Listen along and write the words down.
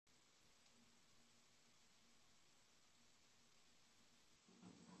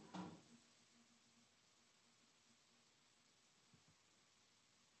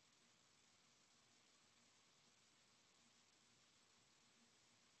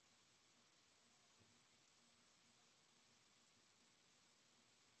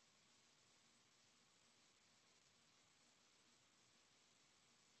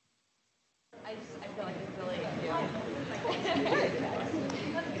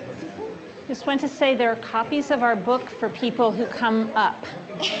Just want to say there are copies of our book for people who come up.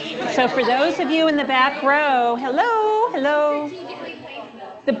 So for those of you in the back row, hello, hello.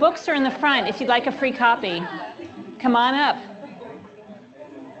 The books are in the front if you'd like a free copy. Come on up.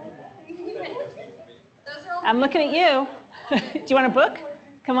 I'm looking at you. Do you want a book?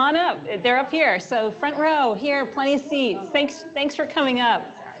 Come on up. They're up here. So front row, here, plenty of seats. Thanks for coming up.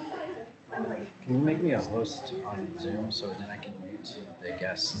 Can you make me a host on Zoom so then I can mute the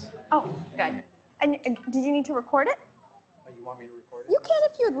guests? Oh, good. And did you need to record it? Oh, you want me to record it? You can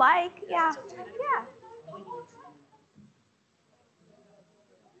if you'd like. Yeah. Yeah.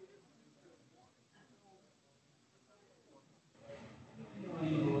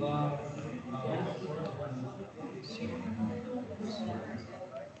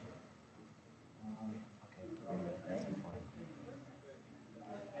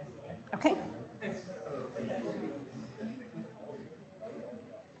 Okay.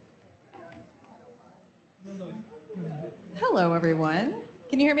 Hello, everyone.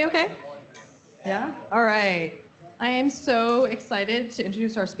 Can you hear me okay? Yeah? All right. I am so excited to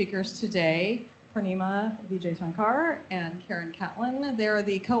introduce our speakers today, Poornima, Vijayashanker, and Karen Catlin. They are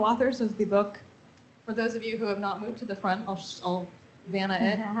the co-authors of the book. For those of you who have not moved to the front, I'll Vanna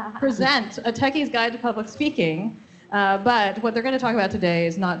it, present A Techie's Guide to Public Speaking. But what they're going to talk about today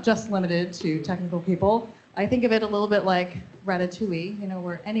is not just limited to technical people. I think of it a little bit like Ratatouille, you know,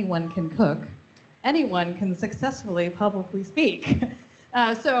 where anyone can cook. Anyone can successfully publicly speak.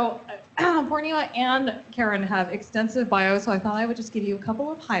 So Poornima and Karen have extensive bios, so I thought I would just give you a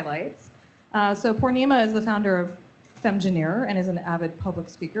couple of highlights. So Poornima is the founder of Femgineer and is an avid public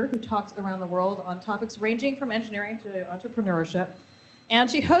speaker who talks around the world on topics ranging from engineering to entrepreneurship.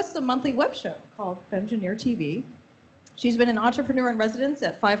 And she hosts a monthly web show called Femgineer TV. She's been an entrepreneur in residence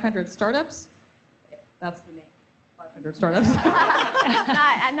at 500 startups. That's the name, 500 startups.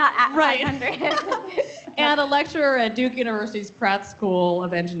 I'm not at Right. 500. And a lecturer at Duke University's Pratt School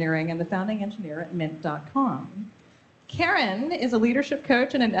of Engineering and the founding engineer at Mint.com. Karen is a leadership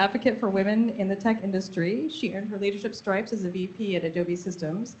coach and an advocate for women in the tech industry. She earned her leadership stripes as a VP at Adobe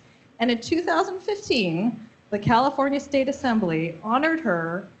Systems. And in 2015, the California State Assembly honored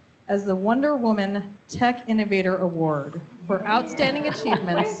her as the Wonder Woman Tech Innovator Award for outstanding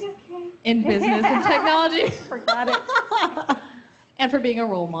achievements in business and technology. Forgot it. And for being a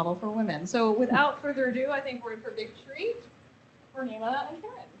role model for women. So without further ado, I think we're in for a big treat. Poornima and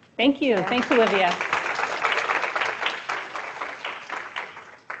Karen. Thank you. Thanks, Olivia.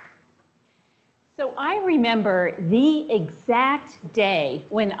 So I remember the exact day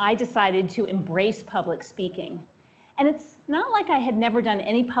when I decided to embrace public speaking. And it's not like I had never done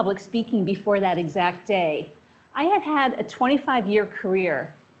any public speaking before that exact day. I had had a 25-year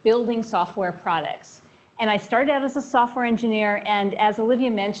career building software products. And I started out as a software engineer, and as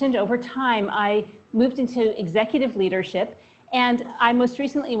Olivia mentioned, over time I moved into executive leadership, and I most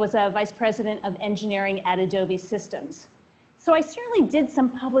recently was a vice president of engineering at Adobe Systems. So I certainly did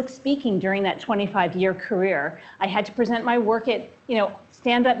some public speaking during that 25-year career. I had to present my work at,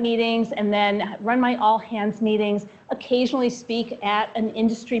 stand-up meetings and then run my all-hands meetings, occasionally speak at an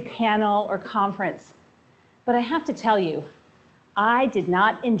industry panel or conference. But I have to tell you, I did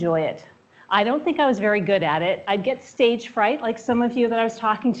not enjoy it. I don't think I was very good at it. I'd get stage fright, like some of you that I was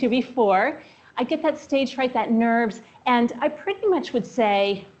talking to before. I'd get that stage fright, that nerves, and I pretty much would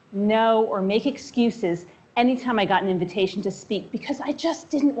say no or make excuses anytime I got an invitation to speak because I just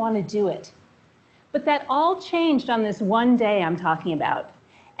didn't want to do it. But that all changed on this one day I'm talking about.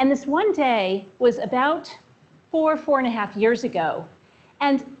 And this one day was about 4.5 years ago.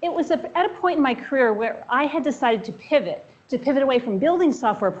 And it was at a point in my career where I had decided to pivot away from building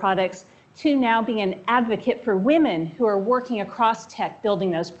software products to now being an advocate for women who are working across tech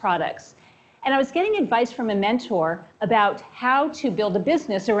building those products. And I was getting advice from a mentor about how to build a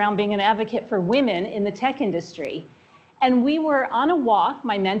business around being an advocate for women in the tech industry. And we were on a walk,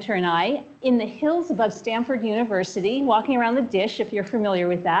 my mentor and I, in the hills above Stanford University, walking around the Dish, if you're familiar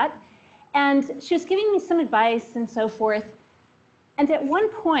with that. And she was giving me some advice and so forth. And at one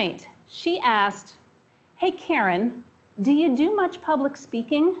point, she asked, "Hey, Karen, do you do much public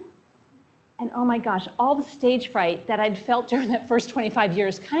speaking?" And oh my gosh, all the stage fright that I'd felt during that first 25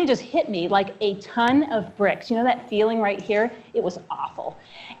 years kind of just hit me like a ton of bricks. You know that feeling right here? It was awful.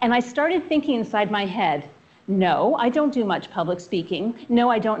 And I started thinking inside my head, no, I don't do much public speaking. No,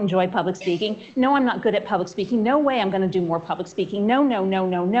 I don't enjoy public speaking. No, I'm not good at public speaking. No way I'm going to do more public speaking. No, no, no,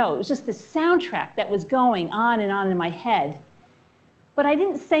 no, no. It was just this soundtrack that was going on and on in my head. But I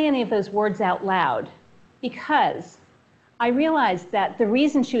didn't say any of those words out loud because I realized that the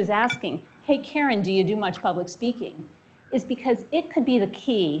reason she was asking, "Hey, Karen, do you do much public speaking?" is because it could be the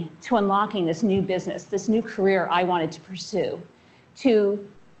key to unlocking this new business, this new career I wanted to pursue, to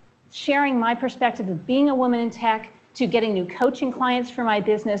sharing my perspective of being a woman in tech, to getting new coaching clients for my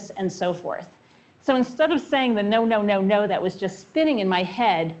business, and so forth. So instead of saying the no, no, no, no that was just spinning in my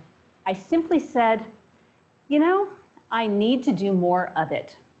head, I simply said, you know, I need to do more of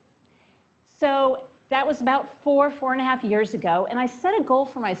it. So that was about 4.5 years ago, and I set a goal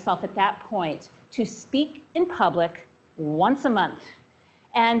for myself at that point to speak in public once a month.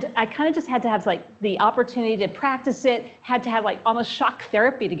 And I kind of just had to have like the opportunity to practice it, had to have like almost shock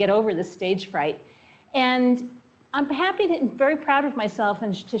therapy to get over the stage fright. And I'm happy and very proud of myself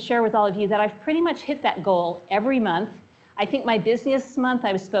and to share with all of you that I've pretty much hit that goal every month. I think my busiest month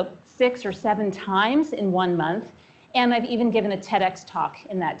I spoke 6 or 7 times in 1 month, and I've even given a TEDx talk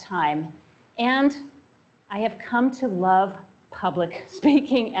in that time. And I have come to love public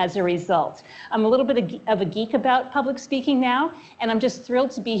speaking as a result. I'm a little bit of a geek about public speaking now, and I'm just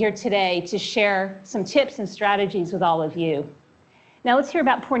thrilled to be here today to share some tips and strategies with all of you. Now let's hear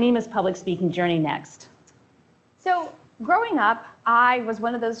about Poornima's public speaking journey next. So growing up, I was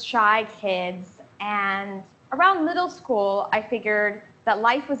one of those shy kids, and around middle school, I figured that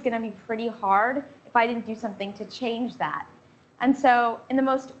life was going to be pretty hard if I didn't do something to change that. And so in the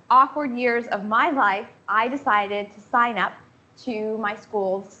most awkward years of my life, I decided to sign up to my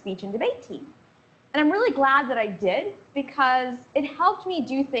school's speech and debate team. And I'm really glad that I did, because it helped me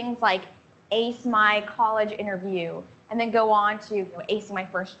do things like ace my college interview and then go on to acing my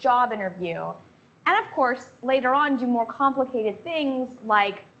first job interview. And of course, later on, do more complicated things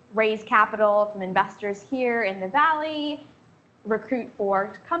like raise capital from investors here in the Valley, recruit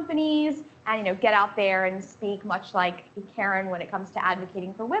for companies, and get out there and speak much like Karen when it comes to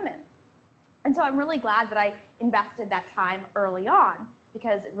advocating for women. And so I'm really glad that I invested that time early on,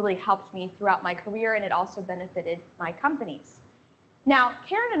 because it really helped me throughout my career, and it also benefited my companies. Now,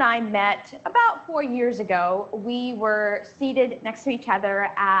 Karen and I met about 4 years ago. We were seated next to each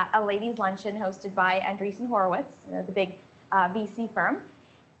other at a ladies' luncheon hosted by Andreessen Horowitz, the big VC firm.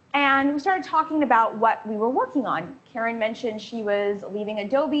 And we started talking about what we were working on. Karen mentioned she was leaving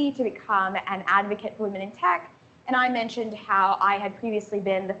Adobe to become an advocate for women in tech. And I mentioned how I had previously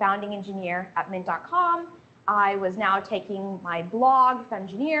been the founding engineer at Mint.com. I was now taking my blog,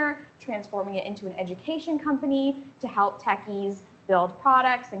 Femgineer, transforming it into an education company to help techies build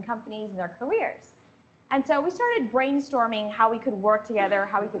products and companies in their careers. And so we started brainstorming how we could work together,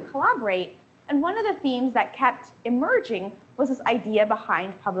 how we could collaborate. And one of the themes that kept emerging was this idea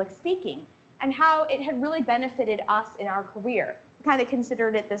behind public speaking and how it had really benefited us in our career. We kind of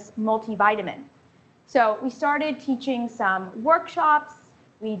considered it this multivitamin. So we started teaching some workshops,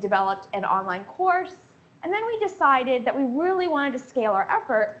 we developed an online course, and then we decided that we really wanted to scale our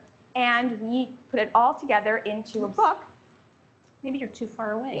effort, and we put it all together into a book. Maybe you're too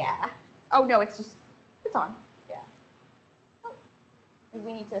far away. Yeah. Oh, no, it's on. Yeah. Oh,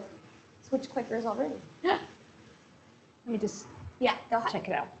 we need to switch clickers already. Let me just Yeah, go ahead. check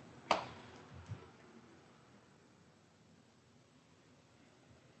it out.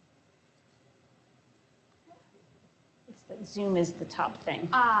 Zoom is the top thing.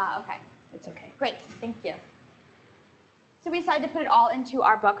 Okay. It's okay. Great, thank you. So we decided to put it all into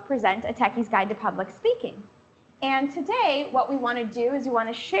our book, Present, A Techie's Guide to Public Speaking. And today, what we want to do is we want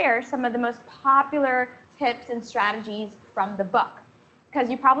to share some of the most popular tips and strategies from the book. Because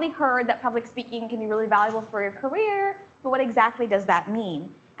you probably heard that public speaking can be really valuable for your career, but what exactly does that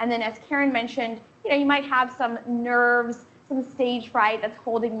mean? And then as Karen mentioned, you might have some nerves, some stage fright that's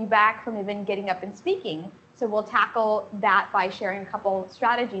holding you back from even getting up and speaking. So we'll tackle that by sharing a couple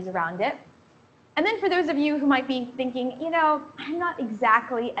strategies around it. And then for those of you who might be thinking, I'm not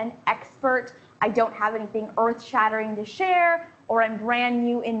exactly an expert, I don't have anything earth-shattering to share, or I'm brand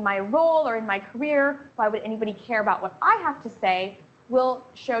new in my role or in my career, why would anybody care about what I have to say? We'll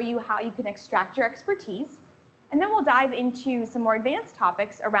show you how you can extract your expertise. And then we'll dive into some more advanced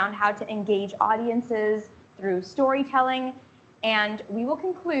topics around how to engage audiences through storytelling. And we will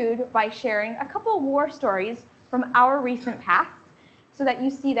conclude by sharing a couple war stories from our recent past so that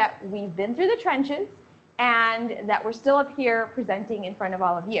you see that we've been through the trenches and that we're still up here presenting in front of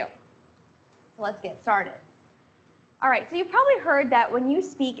all of you. So let's get started. All right, so you've probably heard that when you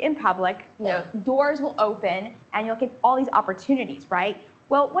speak in public, doors will open and you'll get all these opportunities, right?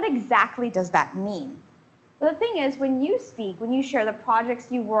 Well, what exactly does that mean? Well, the thing is, when you speak, when you share the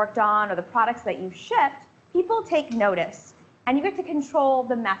projects you worked on or the products that you've shipped, people take notice. And you get to control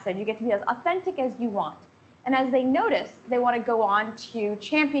the message. You get to be as authentic as you want. And as they notice, they want to go on to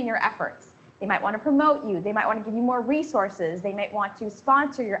champion your efforts. They might want to promote you. They might want to give you more resources. They might want to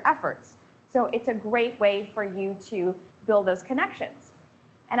sponsor your efforts. So it's a great way for you to build those connections.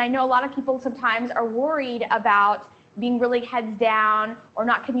 And I know a lot of people sometimes are worried about being really heads down or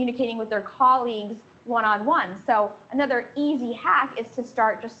not communicating with their colleagues one-on-one. So another easy hack is to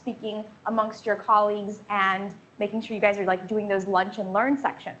start just speaking amongst your colleagues and making sure you guys are like doing those lunch and learn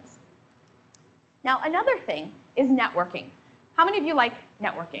sections. Now, another thing is networking. How many of you like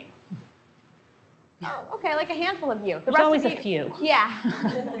networking? Oh, okay, like a handful of you. There's always a few. Yeah.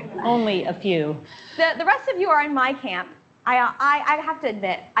 Only a few. The rest of you are in my camp. I have to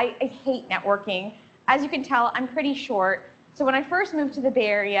admit, I hate networking. As you can tell, I'm pretty short. So when I first moved to the Bay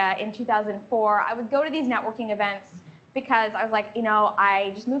Area in 2004, I would go to these networking events because I was like, you know,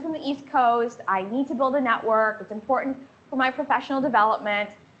 I just moved from the East Coast. I need to build a network. It's important for my professional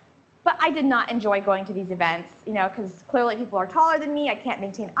development. But I did not enjoy going to these events, you know, because clearly people are taller than me. I can't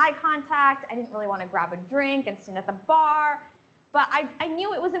maintain eye contact. I didn't really want to grab a drink and stand at the bar. But I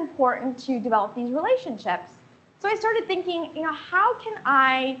knew it was important to develop these relationships. So I started thinking, you know, how can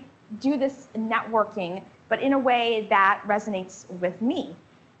I do this networking, but in a way that resonates with me?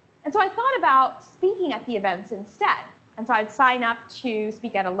 And so I thought about speaking at the events instead. And so I'd sign up to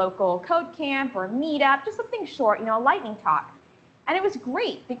speak at a local code camp or a meetup, just something short, you know, a lightning talk. And it was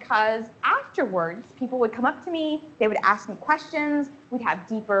great because afterwards, people would come up to me, they would ask me questions, we'd have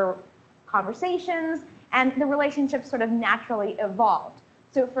deeper conversations, and the relationship sort of naturally evolved.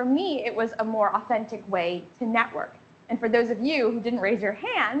 So for me, it was a more authentic way to network. And for those of you who didn't raise your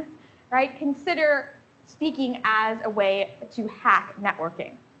hands, right, consider speaking as a way to hack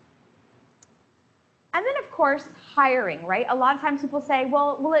networking. And then, of course, hiring, right? A lot of times people say,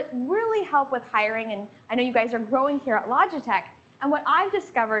 well, will it really help with hiring? And I know you guys are growing here at Logitech. And what I've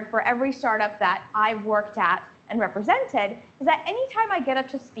discovered for every startup that I've worked at and represented is that anytime I get up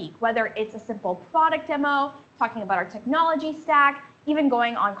to speak, whether it's a simple product demo, talking about our technology stack, even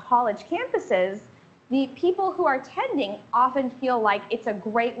going on college campuses, the people who are attending often feel like it's a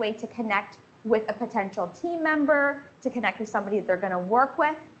great way to connect with a potential team member, to connect with somebody that they're going to work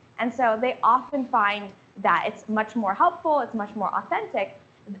with. And so they often find that it's much more helpful, it's much more authentic,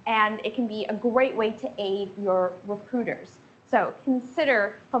 and it can be a great way to aid your recruiters. So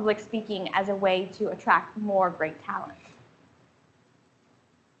consider public speaking as a way to attract more great talent.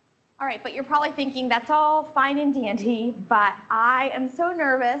 All right, but you're probably thinking that's all fine and dandy, but I am so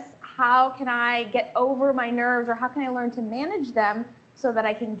nervous. How can I get over my nerves, or how can I learn to manage them so that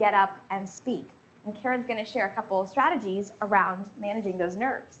I can get up and speak? And Karen's going to share a couple of strategies around managing those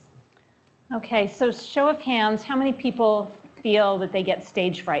nerves. Okay, so show of hands, how many people feel that they get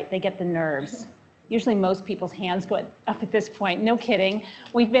stage fright, they get the nerves? Usually most people's hands go up at this point. No kidding.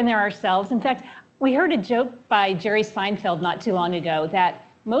 We've been there ourselves. In fact, we heard a joke by Jerry Seinfeld not too long ago that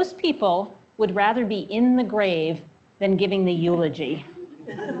most people would rather be in the grave than giving the eulogy.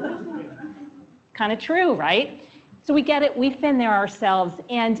 Kind of true, right? So we get it. We've been there ourselves.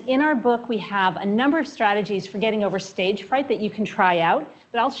 And in our book, we have a number of strategies for getting over stage fright that you can try out.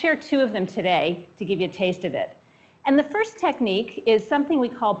 But I'll share two of them today to give you a taste of it. And the first technique is something we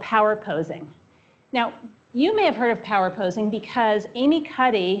call power posing. Now, you may have heard of power posing because Amy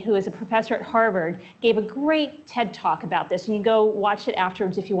Cuddy, who is a professor at Harvard, gave a great TED Talk about this, and you go watch it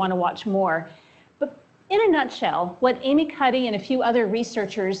afterwards if you want to watch more. But in a nutshell, what Amy Cuddy and a few other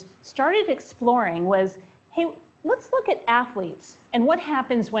researchers started exploring was, hey, let's look at athletes and what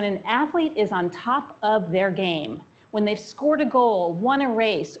happens when an athlete is on top of their game. When they've scored a goal, won a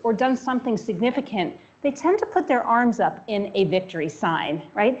race, or done something significant, they tend to put their arms up in a victory sign,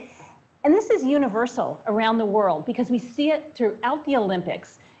 right? And this is universal around the world because we see it throughout the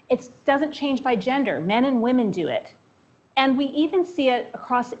Olympics. It doesn't change by gender. Men and women do it. And we even see it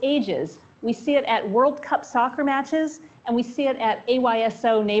across ages. We see it at World Cup soccer matches, and we see it at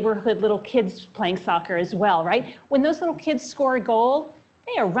AYSO neighborhood little kids playing soccer as well, right? When those little kids score a goal,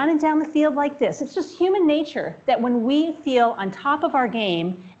 they are running down the field like this. It's just human nature that when we feel on top of our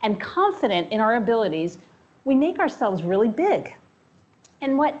game and confident in our abilities, we make ourselves really big.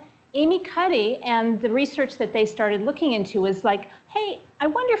 And what Amy Cuddy and the research that they started looking into was like, hey, I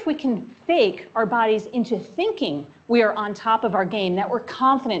wonder if we can fake our bodies into thinking we are on top of our game, that we're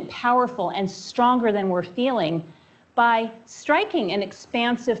confident, powerful, and stronger than we're feeling by striking an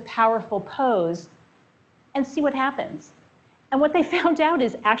expansive, powerful pose and see what happens. And what they found out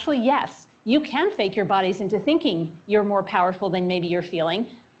is actually, yes, you can fake your bodies into thinking you're more powerful than maybe you're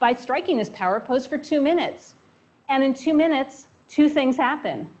feeling by striking this power pose for 2 minutes. And in 2 minutes, two things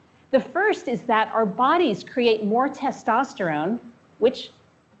happen. The first is that our bodies create more testosterone, which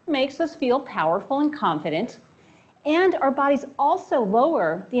makes us feel powerful and confident. And our bodies also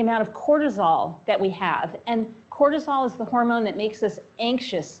lower the amount of cortisol that we have. And cortisol is the hormone that makes us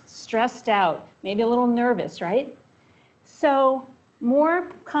anxious, stressed out, maybe a little nervous, right? So more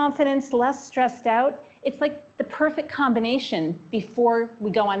confidence, less stressed out. It's like the perfect combination before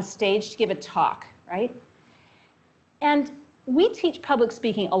we go on stage to give a talk, right? And we teach public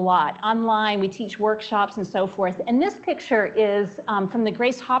speaking a lot online. We teach workshops and so forth. And this picture is from the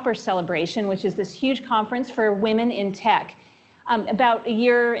Grace Hopper Celebration, which is this huge conference for women in tech, about a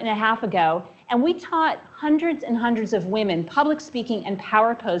year and a half ago. And we taught hundreds and hundreds of women public speaking and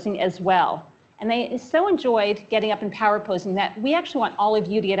power posing as well. And they so enjoyed getting up and power posing that we actually want all of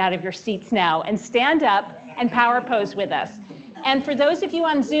you to get out of your seats now and stand up and power pose with us. And for those of you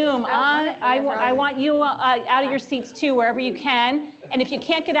on Zoom, I want you out of your seats too, wherever you can. And if you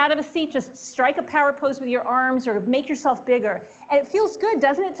can't get out of a seat, just strike a power pose with your arms or make yourself bigger. And it feels good,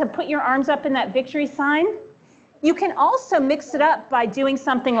 doesn't it, to put your arms up in that victory sign? You can also mix it up by doing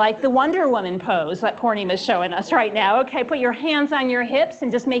something like the Wonder Woman pose that Poornima is showing us right now. Okay, put your hands on your hips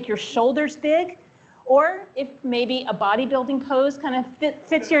and just make your shoulders big. Or if maybe a bodybuilding pose kind of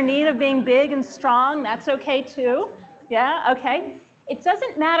fits your need of being big and strong, that's okay too. Yeah, okay. It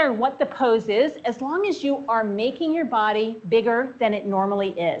doesn't matter what the pose is, as long as you are making your body bigger than it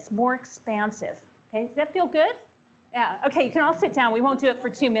normally is, more expansive. Okay, does that feel good? Yeah, okay, you can all sit down. We won't do it for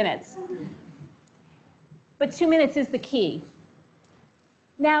 2 minutes. But 2 minutes is the key.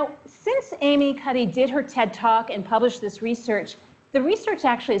 Now, since Amy Cuddy did her TED Talk and published this research, the research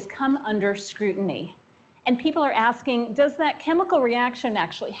actually has come under scrutiny. And people are asking, does that chemical reaction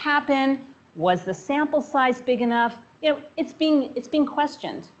actually happen? Was the sample size big enough? You know, it's being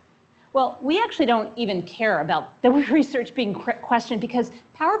questioned. Well, we actually don't even care about the research being questioned because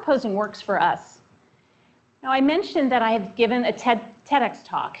power posing works for us. Now, I mentioned that I had given a TEDx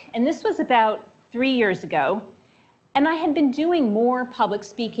talk, and this was about 3 years ago, and I had been doing more public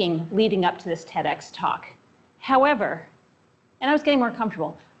speaking leading up to this TEDx talk. However, and I was getting more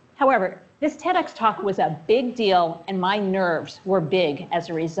comfortable. However, this TEDx talk was a big deal, and my nerves were big as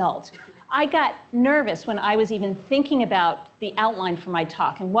a result. I got nervous when I was even thinking about the outline for my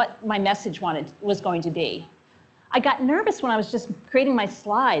talk and what my message was going to be. I got nervous when I was just creating my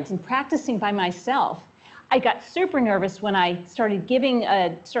slides and practicing by myself. I got super nervous when I started giving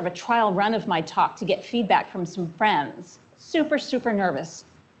a sort of a trial run of my talk to get feedback from some friends. Super, super nervous.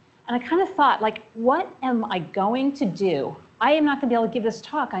 And I kind of thought, like, what am I going to do? I am not going to be able to give this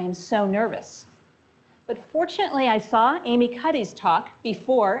talk. I am so nervous. But fortunately, I saw Amy Cuddy's talk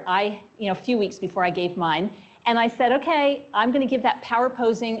before a few weeks before I gave mine. And I said, okay, I'm going to give that power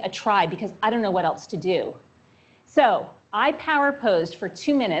posing a try because I don't know what else to do. So I power posed for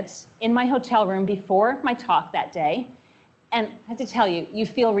 2 minutes in my hotel room before my talk that day. And I have to tell you, you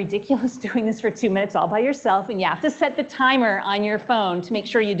feel ridiculous doing this for 2 minutes all by yourself. And you have to set the timer on your phone to make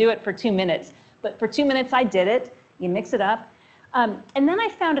sure you do it for 2 minutes. But for 2 minutes, I did it. You mix it up. And then I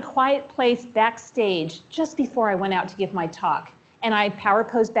found a quiet place backstage just before I went out to give my talk. And I power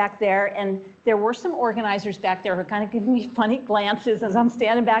posed back there, and there were some organizers back there who were kind of giving me funny glances as I'm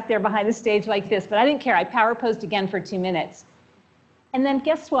standing back there behind the stage like this, but I didn't care. I power posed again for 2 minutes. And then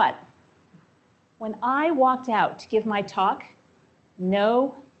guess what? When I walked out to give my talk,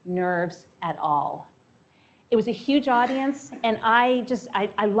 no nerves at all. It was a huge audience, and I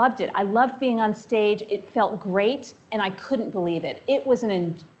loved it. I loved being on stage. It felt great, and I couldn't believe it. It was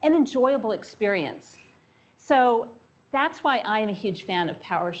an enjoyable experience. So that's why I am a huge fan of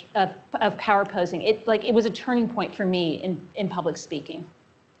power posing. It was a turning point for me in public speaking.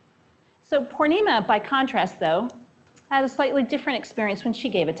 So Poornima, by contrast, though, had a slightly different experience when she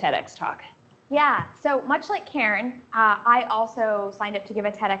gave a TEDx talk. Yeah, so much like Karen, I also signed up to give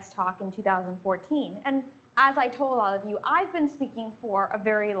a TEDx talk in 2014. And as I told all of you, I've been speaking for a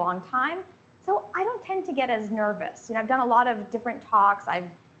very long time, so I don't tend to get as nervous. I've done a lot of different talks. I've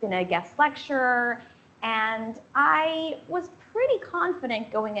been a guest lecturer, and I was pretty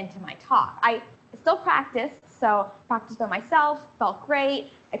confident going into my talk. I still practiced, so practiced by myself, felt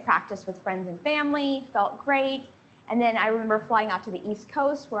great. I practiced with friends and family, felt great. And then I remember flying out to the East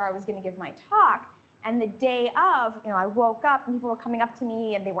Coast where I was going to give my talk. And the day of, I woke up and people were coming up to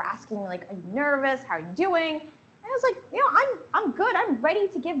me and they were asking me, like, are you nervous? How are you doing? And I was like, I'm good. I'm ready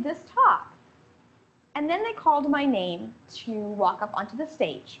to give this talk. And then they called my name to walk up onto the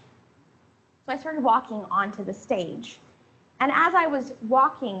stage. So I started walking onto the stage. And as I was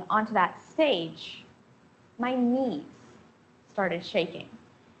walking onto that stage, my knees started shaking.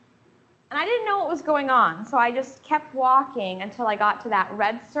 And I didn't know what was going on, so I just kept walking until I got to that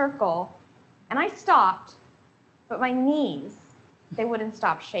red circle. And I stopped, but my knees, they wouldn't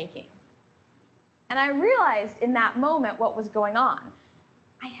stop shaking. And I realized in that moment what was going on.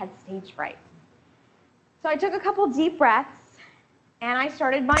 I had stage fright. So I took a couple deep breaths, and I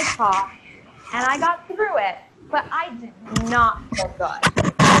started my talk, and I got through it. but I did not feel good.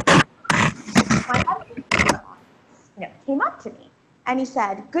 My husband came up to me and he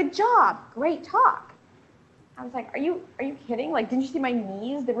said, "Good job, great talk." I was like, are you kidding? Like, didn't you see my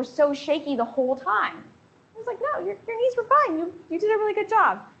knees? They were so shaky the whole time. I was like, no, your knees were fine. You did a really good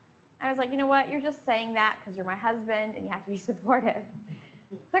job. I was like, you know what? You're just saying that because you're my husband and you have to be supportive.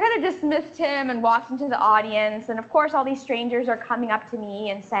 So I kind of dismissed him and walked into the audience. And of course, all these strangers are coming up to me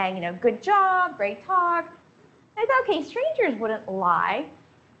and saying, good job, great talk. And I thought, okay, strangers wouldn't lie.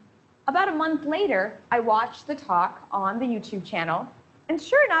 About a month later, I watched the talk on the YouTube channel. And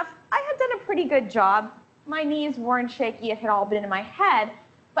sure enough, I had done a pretty good job. My knees weren't shaky. It had all been in my head.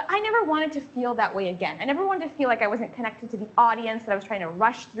 But I never wanted to feel that way again. I never wanted to feel like I wasn't connected to the audience, that I was trying to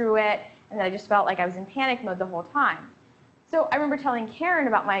rush through it, and that I just felt like I was in panic mode the whole time. So I remember telling Karen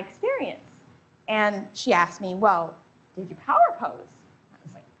about my experience. And she asked me, well, did you power pose? I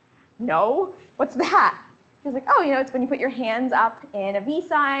was like, no, what's that? She was like, oh, it's when you put your hands up in a V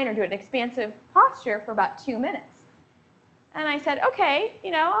sign or do an expansive posture for about 2 minutes. And I said, okay,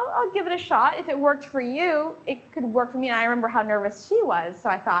 I'll give it a shot. If it worked for you, it could work for me. And I remember how nervous she was. So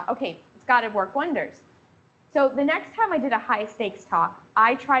I thought, okay, it's got to work wonders. So the next time I did a high stakes talk,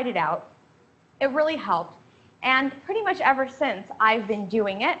 I tried it out. It really helped. And pretty much ever since, I've been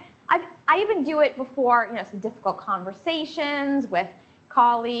doing it. I even do it before, some difficult conversations with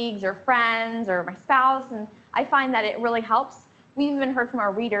colleagues or friends or my spouse. And I find that it really helps. We've even heard from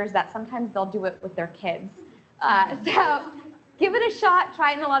our readers that sometimes they'll do it with their kids. So give it a shot,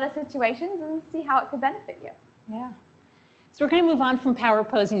 try it in a lot of situations, and see how it could benefit you. Yeah. So we're going to move on from power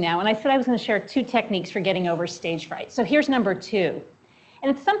posing now. And I said I was going to share 2 techniques for getting over stage fright. So here's number 2.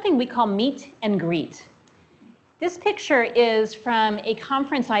 And it's something we call meet and greet. This picture is from a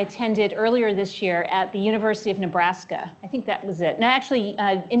conference I attended earlier this year at the University of Nebraska. I think that was it. No, actually,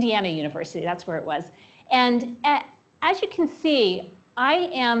 Indiana University, that's where it was. And as you can see, I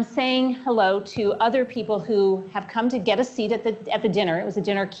am saying hello to other people who have come to get a seat at the dinner. It was a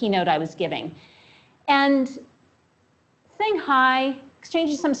dinner keynote I was giving. And saying hi,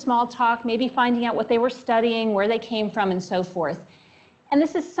 exchanging some small talk, maybe finding out what they were studying, where they came from, and so forth. And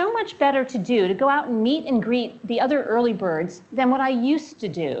this is so much better to do, to go out and meet and greet the other early birds, than what I used to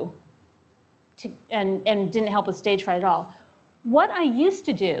do, and didn't help with stage fright at all. What I used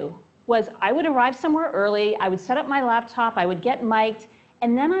to do was I would arrive somewhere early, I would set up my laptop, I would get mic'd,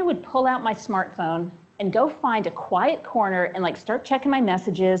 and then I would pull out my smartphone and go find a quiet corner and start checking my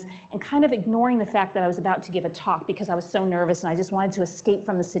messages and kind of ignoring the fact that I was about to give a talk because I was so nervous and I just wanted to escape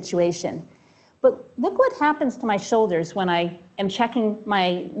from the situation. But look what happens to my shoulders when I am checking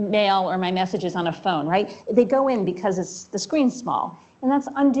my mail or my messages on a phone, right? They go in because the screen's small. And that's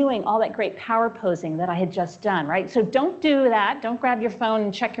undoing all that great power posing that I had just done, right? So don't do that. Don't grab your phone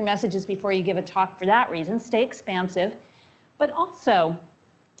and check your messages before you give a talk for that reason. Stay expansive. But also,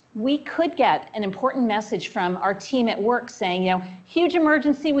 we could get an important message from our team at work saying, huge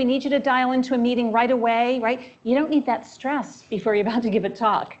emergency, we need you to dial into a meeting right away, right? You don't need that stress before you're about to give a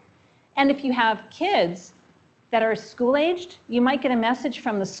talk. And if you have kids that are school-aged, you might get a message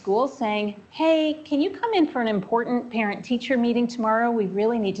from the school saying, hey, can you come in for an important parent-teacher meeting tomorrow? We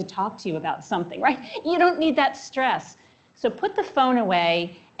really need to talk to you about something, right? You don't need that stress. So put the phone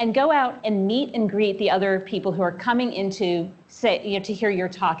away and go out and meet and greet the other people who are coming in to hear your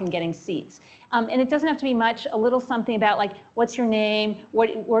talk and getting seats. And it doesn't have to be much, a little something about what's your name, where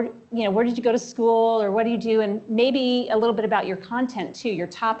did you go to school, or what do you do, and maybe a little bit about your content too, your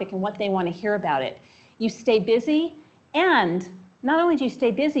topic and what they want to hear about it. You stay busy, and not only do you stay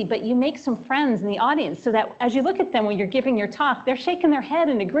busy, but you make some friends in the audience so that as you look at them when you're giving your talk, they're shaking their head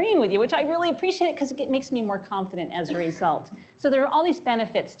and agreeing with you, which I really appreciate because it makes me more confident as a result. So there are all these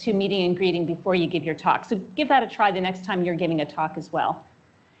benefits to meeting and greeting before you give your talk. So give that a try the next time you're giving a talk as well.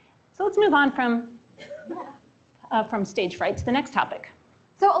 So let's move on from stage fright to the next topic.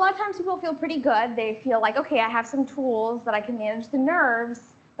 So a lot of times people feel pretty good. They feel like, okay, I have some tools that I can manage the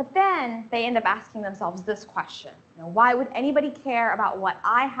nerves. But then they end up asking themselves this question. Why would anybody care about what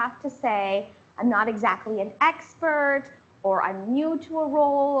I have to say? I'm not exactly an expert, or I'm new to a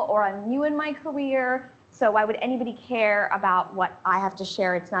role, or I'm new in my career. So why would anybody care about what I have to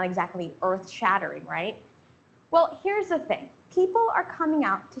share? It's not exactly earth-shattering, right? Well, here's the thing. People are coming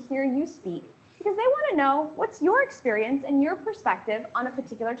out to hear you speak because they want to know what's your experience and your perspective on a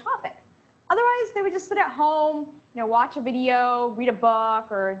particular topic. Otherwise, they would just sit at home, watch a video, read a book,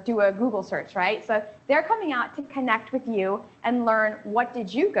 or do a Google search, right? So they're coming out to connect with you and learn, what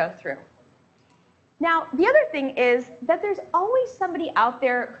did you go through? Now, the other thing is that there's always somebody out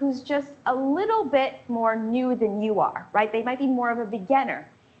there who's just a little bit more new than you are, right? They might be more of a beginner.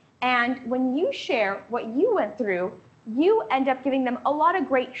 And when you share what you went through, you end up giving them a lot of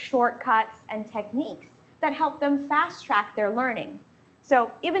great shortcuts and techniques that help them fast track their learning.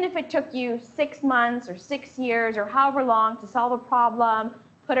 So even if it took you 6 months or 6 years or however long to solve a problem,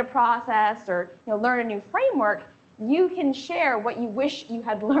 put a process, or learn a new framework, you can share what you wish you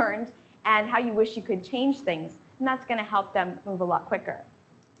had learned and how you wish you could change things. And that's going to help them move a lot quicker.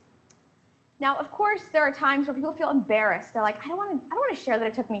 Now, of course, there are times where people feel embarrassed. They're like, I don't want to share that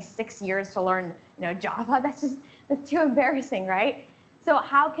it took me 6 years to learn Java. That's too embarrassing, right? So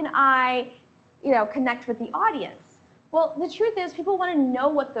how can I connect with the audience? Well, the truth is people want to know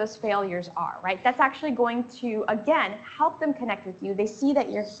what those failures are, right? That's actually going to, again, help them connect with you. They see that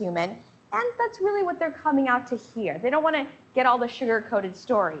you're human, and that's really what they're coming out to hear. They don't want to get all the sugar-coated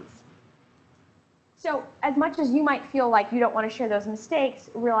stories. So as much as you might feel like you don't want to share those mistakes,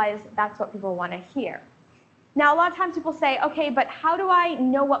 realize that's what people want to hear. Now, a lot of times people say, okay, but how do I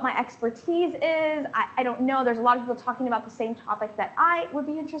know what my expertise is? I don't know. There's a lot of people talking about the same topic that I would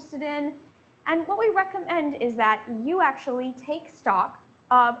be interested in. And what we recommend is that you actually take stock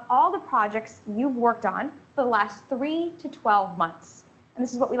of all the projects you've worked on for the last 3 to 12 months. And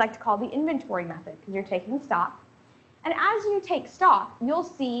this is what we like to call the inventory method, because you're taking stock. And as you take stock, you'll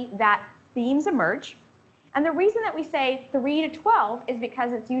see that themes emerge. And the reason that we say 3 to 12 is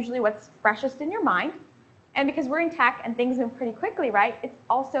because it's usually what's freshest in your mind. And because we're in tech and things move pretty quickly, right, it's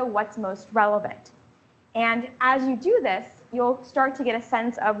also what's most relevant. And as you do this, you'll start to get a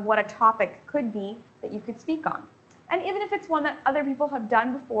sense of what a topic could be that you could speak on. And even if it's one that other people have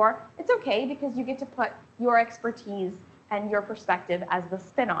done before, it's okay because you get to put your expertise and your perspective as the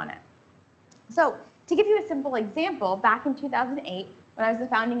spin on it. So to give you a simple example, back in 2008, when I was the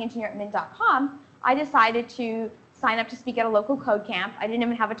founding engineer at Mint.com, I decided to sign up to speak at a local code camp. I didn't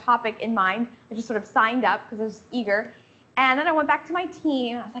even have a topic in mind. I just sort of signed up because I was eager. And then I went back to my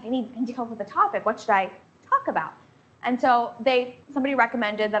team. I was like, I need to come up with a topic. What should I talk about? And so somebody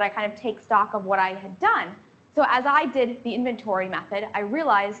recommended that I kind of take stock of what I had done. So as I did the inventory method, I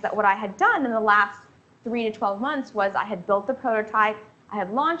realized that what I had done in the last 3 to 12 months was I had built the prototype, I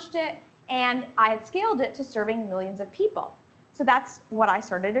had launched it, and I had scaled it to serving millions of people. So that's what I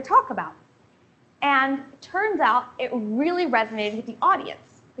started to talk about. And it turns out it really resonated with the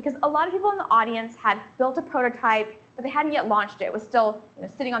audience because a lot of people in the audience had built a prototype, but they hadn't yet launched it. It was still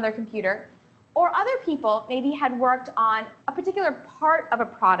sitting on their computer. Or other people maybe had worked on a particular part of a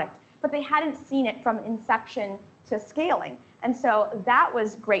product, but they hadn't seen it from inception to scaling. And so that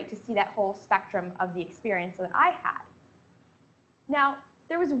was great to see that whole spectrum of the experience that I had. Now,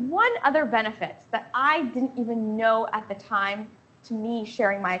 there was one other benefit that I didn't even know at the time to me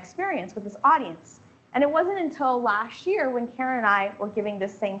sharing my experience with this audience. And it wasn't until last year when Karen and I were giving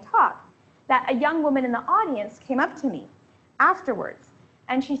this same talk that a young woman in the audience came up to me afterwards.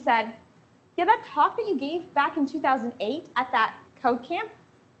 And she said, yeah, that talk that you gave back in 2008 at that code camp,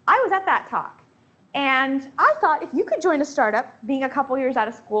 I was at that talk. And I thought if you could join a startup, being a couple years out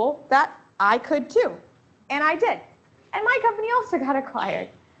of school, that I could too. And I did. And my company also got acquired.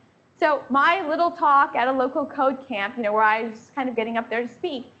 So my little talk at a local code camp, where I was kind of getting up there to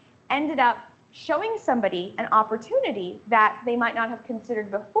speak, ended up showing somebody an opportunity that they might not have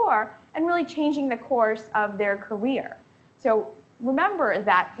considered before and really changing the course of their career. So remember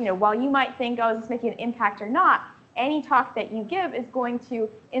that, while you might think, oh, is this making an impact or not, any talk that you give is going to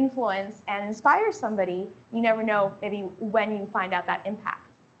influence and inspire somebody. You never know maybe when you find out that impact.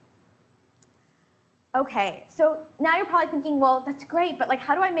 Okay, so now you're probably thinking, well, that's great, but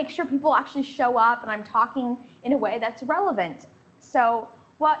how do I make sure people actually show up and I'm talking in a way that's relevant? So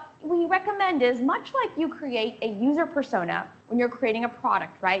what we recommend is much like you create a user persona when you're creating a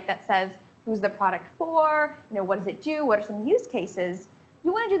product, right, that says who's the product for, what does it do, what are some use cases,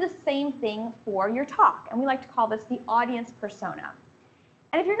 you want to do the same thing for your talk, and we like to call this the audience persona.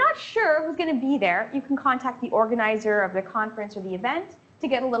 And if you're not sure who's going to be there, you can contact the organizer of the conference or the event to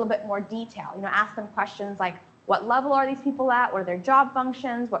get a little bit more detail. Ask them questions like, what level are these people at? What are their job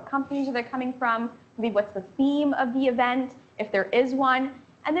functions? What companies are they coming from? Maybe what's the theme of the event, if there is one.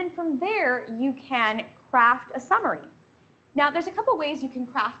 And then from there, you can craft a summary. Now, there's a couple ways you can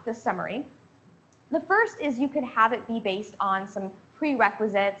craft this summary. The first is you could have it be based on some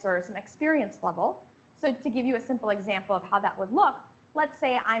prerequisites or some experience level. So to give you a simple example of how that would look, let's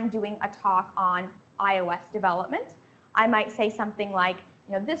say I'm doing a talk on iOS development. I might say something like,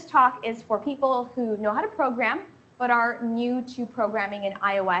 this talk is for people who know how to program, but are new to programming in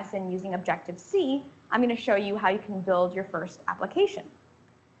iOS and using Objective-C. I'm going to show you how you can build your first application.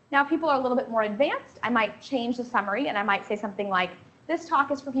 Now, if people are a little bit more advanced, I might change the summary and I might say something like, this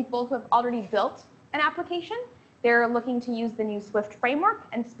talk is for people who have already built an application they're looking to use the new Swift framework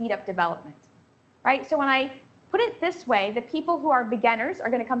and speed up development, right? So when I put it this way, the people who are beginners are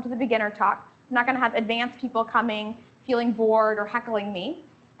going to come to the beginner talk. I'm not going to have advanced people coming, feeling bored or heckling me.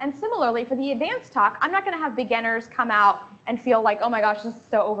 And similarly, for the advanced talk, I'm not going to have beginners come out and feel like, oh my gosh, this is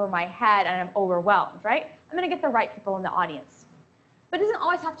so over my head and I'm overwhelmed, right? I'm going to get the right people in the audience. But it doesn't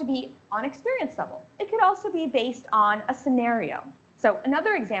always have to be on experience level. It could also be based on a scenario. So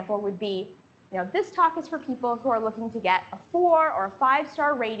another example would be, this talk is for people who are looking to get a 4 or a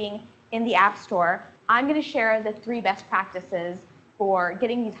 5-star rating in the App Store. I'm going to share the 3 best practices for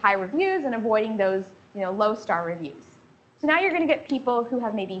getting these high reviews and avoiding those low-star reviews. So now you're going to get people who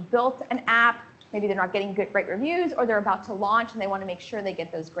have maybe built an app, maybe they're not getting great reviews, or they're about to launch and they want to make sure they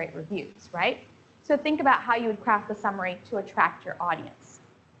get those great reviews, right? So think about how you would craft the summary to attract your audience.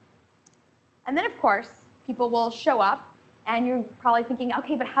 And then, of course, people will show up, and you're probably thinking,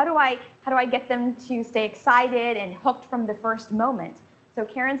 okay, but how do I get them to stay excited and hooked from the first moment? So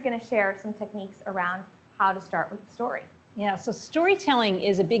Karen's going to share some techniques around how to start with the story. Yeah, so storytelling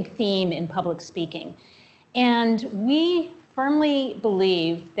is a big theme in public speaking. And we firmly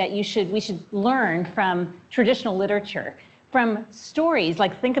believe that we should learn from traditional literature, from stories.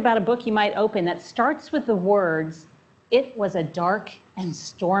 Like, think about a book you might open that starts with the words, "It was a dark and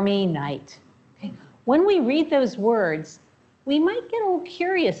stormy night." Okay? When we read those words, we might get a little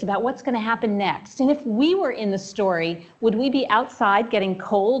curious about what's going to happen next. And if we were in the story, would we be outside getting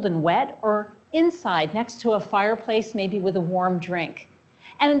cold and wet, or inside next to a fireplace, maybe with a warm drink?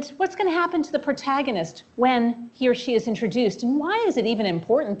 And what's going to happen to the protagonist when he or she is introduced? And why is it even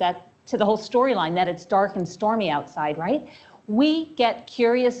important to the whole storyline that it's dark and stormy outside, right? We get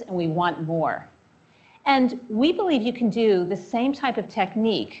curious and we want more. And we believe you can do the same type of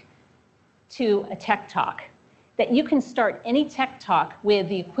technique to a tech talk, that you can start any tech talk with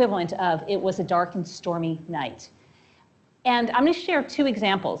the equivalent of "it was a dark and stormy night." And I'm going to share 2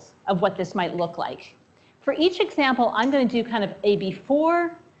 examples of what this might look like. For each example, I'm going to do kind of a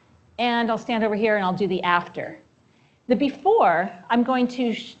before, and I'll stand over here and I'll do the after. The before, I'm going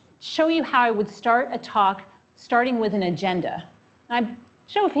to show you how I would start a talk starting with an agenda.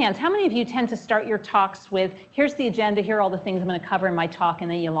 Show of hands, how many of you tend to start your talks with, here's the agenda, here are all the things I'm going to cover in my talk, and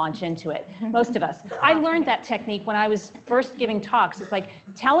then you launch into it? Most of us. I learned that technique when I was first giving talks. It's like,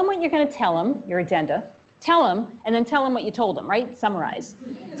 tell them what you're going to tell them, your agenda, tell them, and then tell them what you told them, right? Summarize.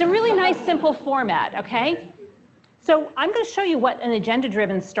 It's a really nice, simple format, okay? So I'm going to show you what an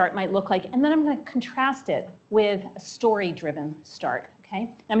agenda-driven start might look like, and then I'm going to contrast it with a story-driven start,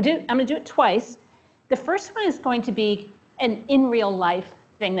 okay? I'm going to do it twice. The first one is going to be an in-real-life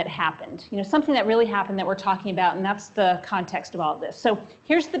thing that happened, something that really happened that we're talking about, and that's the context of all of this. So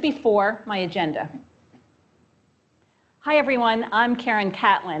here's the before, my agenda. Hi everyone, I'm Karen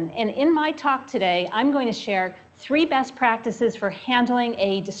Catlin, and in my talk today, I'm going to share 3 best practices for handling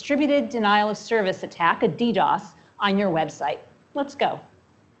a distributed denial of service attack, a DDoS, on your website. Let's go.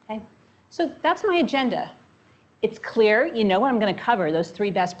 Okay? So that's my agenda. It's clear, you know what I'm going to cover, those 3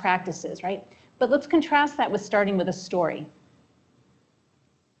 best practices, right? But let's contrast that with starting with a story.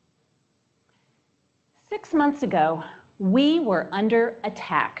 6 months ago, we were under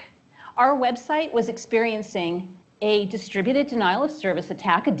attack. Our website was experiencing a distributed denial of service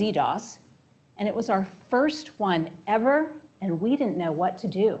attack, a DDoS, and it was our first one ever, and we didn't know what to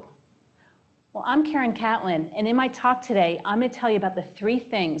do. Well, I'm Karen Catlin, and in my talk today, I'm going to tell you about the 3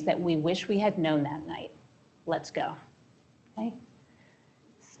 things that we wish we had known that night. Let's go. Okay?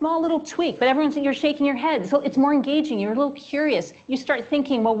 Small little tweak, but you're shaking your head. So it's more engaging. You're a little curious. You start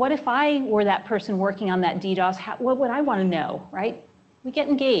thinking, well, what if I were that person working on that DDoS? What would I want to know, right? We get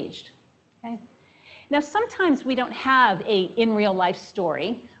engaged. Okay? Now, sometimes we don't have a in real life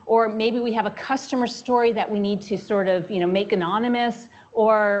story, or maybe we have a customer story that we need to sort of, make anonymous,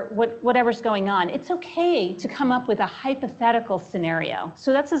 or whatever's going on. It's okay to come up with a hypothetical scenario.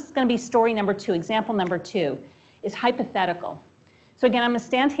 So that's going to be story number 2. Example number 2 is hypothetical. So again, I'm going to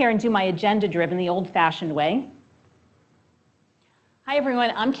stand here and do my agenda-driven, the old-fashioned way. Hi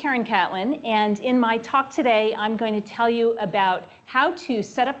everyone, I'm Karen Catlin, and in my talk today, I'm going to tell you about how to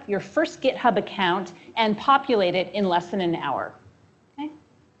set up your first GitHub account and populate it in less than an hour. Okay?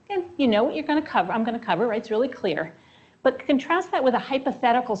 Again, you know what you're going to cover. I'm going to cover, right? It's really clear. But contrast that with a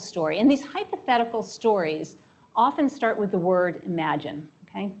hypothetical story, and these hypothetical stories often start with the word imagine.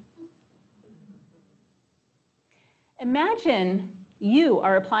 Okay? Imagine you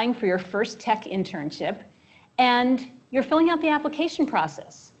are applying for your first tech internship, and you're filling out the application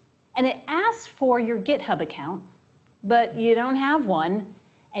process. And it asks for your GitHub account, but you don't have one,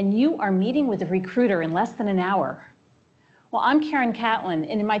 and you are meeting with a recruiter in less than an hour. Well, I'm Karen Catlin,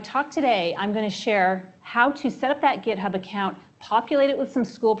 and in my talk today, I'm going to share how to set up that GitHub account, populate it with some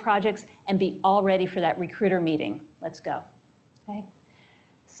school projects, and be all ready for that recruiter meeting. Let's go. Okay.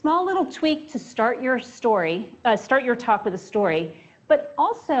 Small little tweak to start your story, start your talk with a story, but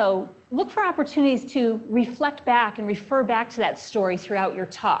also look for opportunities to reflect back and refer back to that story throughout your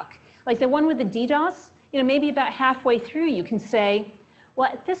talk. Like the one with the DDoS, maybe about halfway through you can say, well,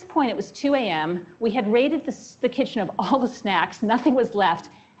 at this point it was 2 a.m. We had raided the kitchen of all the snacks, nothing was left,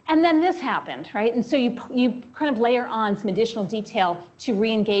 and then this happened, right? And so you kind of layer on some additional detail to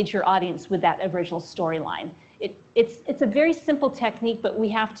re-engage your audience with that original storyline. It's a very simple technique, but we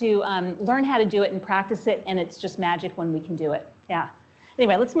have to learn how to do it and practice it, and it's just magic when we can do it. Yeah.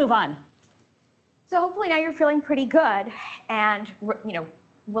 Anyway, let's move on. So hopefully now you're feeling pretty good and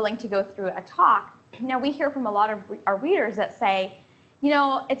willing to go through a talk. Now we hear from a lot of our readers that say,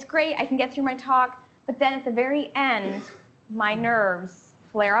 it's great, I can get through my talk, but then at the very end, my nerves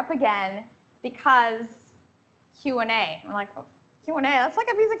flare up again because Q&A. I'm like, oh, Q&A, that's like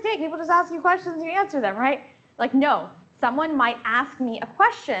a piece of cake. People just ask you questions and you answer them, right? Like, no, someone might ask me a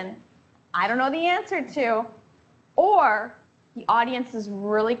question I don't know the answer to, or the audience is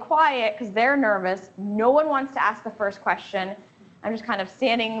really quiet because they're nervous. No one wants to ask the first question. I'm just kind of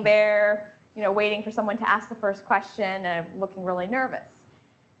standing there, waiting for someone to ask the first question and looking really nervous.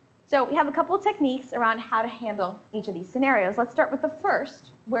 So we have a couple of techniques around how to handle each of these scenarios. Let's start with the first,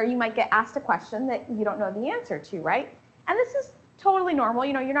 where you might get asked a question that you don't know the answer to, right? And this is totally normal.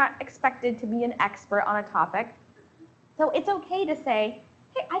 You're not expected to be an expert on a topic. So it's okay to say,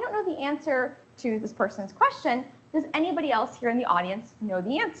 hey, I don't know the answer to this person's question. Does anybody else here in the audience know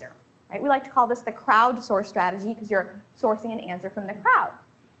the answer? Right? We like to call this the crowdsource strategy because you're sourcing an answer from the crowd.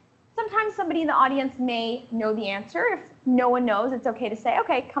 Sometimes somebody in the audience may know the answer. If no one knows, it's okay to say,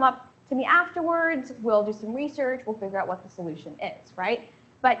 okay, come up to me afterwards. We'll do some research. We'll figure out what the solution is, right?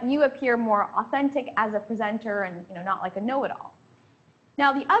 But you appear more authentic as a presenter and not like a know-it-all.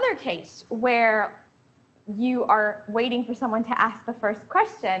 Now, the other case where you are waiting for someone to ask the first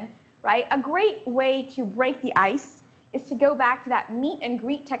question, right? A great way to break the ice is to go back to that meet and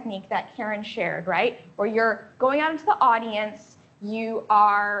greet technique that Karen shared, right? Where you're going out into the audience, you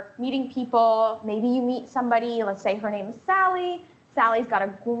are meeting people, maybe you meet somebody, let's say her name is Sally. Sally's got a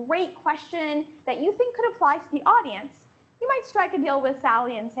great question that you think could apply to the audience. You might strike a deal with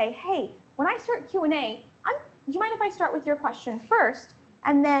Sally and say, hey, when I start Q&A, do you mind if I start with your question first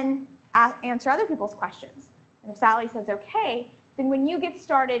and then answer other people's questions? And if Sally says okay, then when you get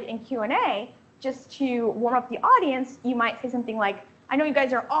started in Q&A, just to warm up the audience, you might say something like, I know you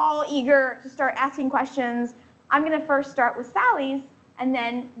guys are all eager to start asking questions. I'm going to first start with Sally's, and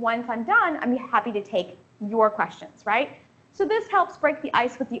then once I'm done, I'm happy to take your questions, right? So this helps break the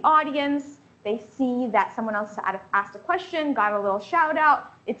ice with the audience. They see that someone else asked a question, got a little shout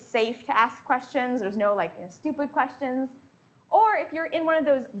out. It's safe to ask questions. There's no stupid questions. Or if you're in one of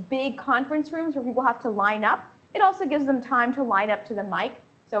those big conference rooms where people have to line up, it also gives them time to line up to the mic.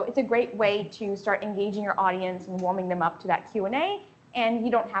 So it's a great way to start engaging your audience and warming them up to that Q&A. And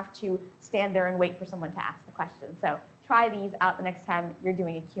you don't have to stand there and wait for someone to ask the question. So try these out the next time you're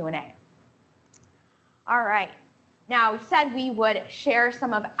doing a Q&A. All right. Now, we said we would share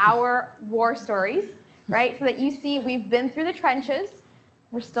some of our war stories, right? So that you see we've been through the trenches.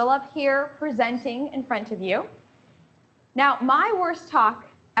 We're still up here presenting in front of you. Now, my worst talk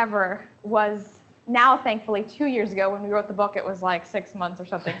ever was now, thankfully, 2 years ago. When we wrote the book, it was like 6 months or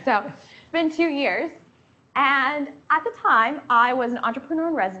something. So it's been 2 years. And at the time, I was an entrepreneur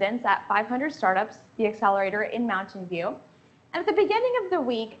in residence at 500 Startups, the accelerator in Mountain View. And at the beginning of the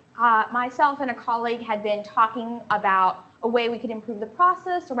week, myself and a colleague had been talking about a way we could improve the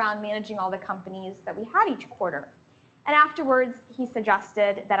process around managing all the companies that we had each quarter. And afterwards, he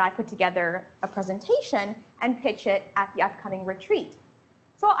suggested that I put together a presentation and pitch it at the upcoming retreat.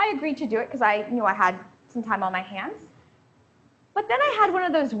 So I agreed to do it because I knew I had some time on my hands. But then I had one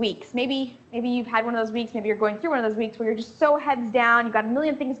of those weeks. Maybe you've had one of those weeks, maybe you're going through one of those weeks where you're just so heads down, you've got a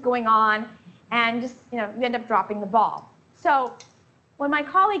million things going on, and just, you end up dropping the ball. So when my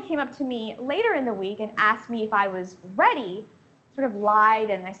colleague came up to me later in the week and asked me if I was ready, sort of lied,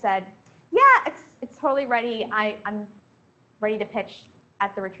 and I said, yeah, it's totally ready. I'm ready to pitch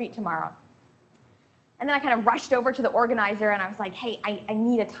at the retreat tomorrow. And then I kind of rushed over to the organizer and I was like, hey, I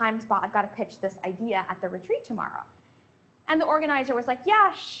need a time spot. I've got to pitch this idea at the retreat tomorrow. And the organizer was like,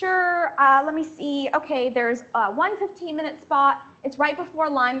 yeah, sure, let me see. Okay, there's one 15-minute spot. It's right before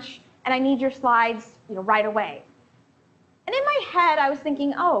lunch, and I need your slides, right away. And in my head, I was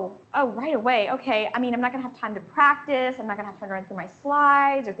thinking, oh, right away. Okay, I'm not going to have time to practice. I'm not going to have time to run through my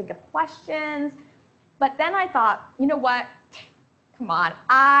slides or think of questions. But then I thought, you know what? Come on,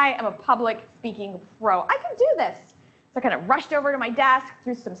 I am a public speaking pro. I can do this. So I kind of rushed over to my desk,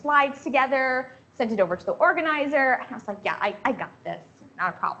 threw some slides together, sent it over to the organizer, and I was like, yeah, I got this,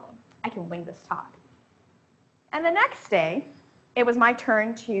 not a problem. I can wing this talk. And the next day, it was my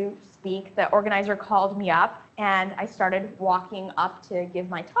turn to speak. The organizer called me up, and I started walking up to give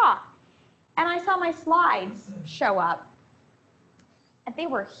my talk. And I saw my slides show up, and they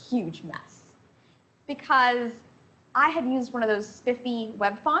were a huge mess because I had used one of those spiffy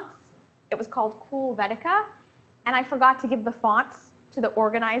web fonts. It was called Cool Vetica, and I forgot to give the fonts to the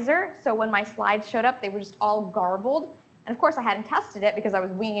organizer, so when my slides showed up, they were just all garbled. And of course, I hadn't tested it because I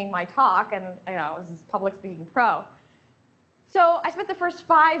was winging my talk, and I was this public speaking pro. So I spent the first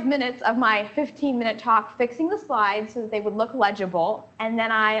 5 minutes of my 15-minute talk fixing the slides so that they would look legible, and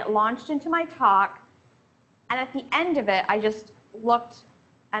then I launched into my talk, and at the end of it, I just looked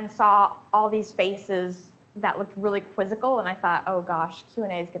and saw all these faces that looked really quizzical, and I thought, oh gosh,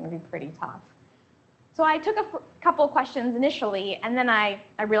 Q&A is going to be pretty tough. So I took a couple of questions initially, and then I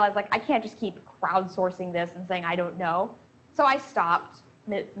realized, like, I can't just keep crowdsourcing this and saying I don't know. So I stopped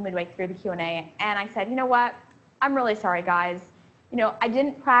midway through the Q&A, and I said, you know what? I'm really sorry, guys. I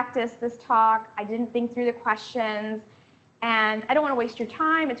didn't practice this talk. I didn't think through the questions, and I don't want to waste your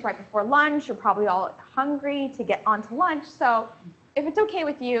time. It's right before lunch. You're probably all hungry to get on to lunch. So if it's okay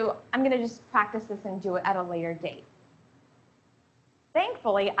with you, I'm going to just practice this and do it at a later date.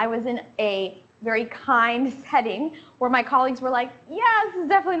 Thankfully, I was in a very kind setting where my colleagues were like, yeah, this is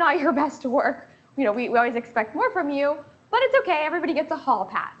definitely not your best work. We always expect more from you, but it's okay. Everybody gets a hall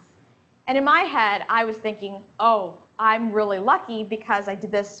pass. And in my head, I was thinking, oh, I'm really lucky because I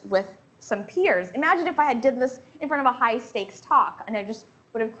did this with some peers. Imagine if I had did this in front of a high-stakes talk and I just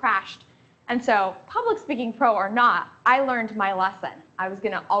would have crashed. And so, public speaking pro or not, I learned my lesson. I was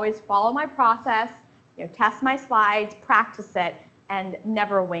going to always follow my process, test my slides, practice it, and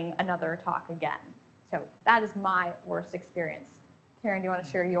never wing another talk again. So that is my worst experience. Karen, do you want to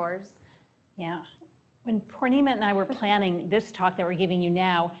share yours? Yeah. When Poornima and I were planning this talk that we're giving you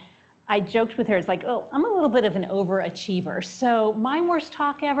now, I joked with her, it's like, oh, I'm a little bit of an overachiever. So my worst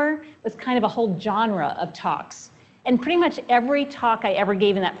talk ever was kind of a whole genre of talks. And pretty much every talk I ever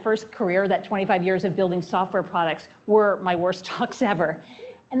gave in that first career, that 25 years of building software products, were my worst talks ever.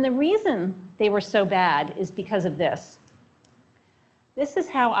 And the reason they were so bad is because of this. This is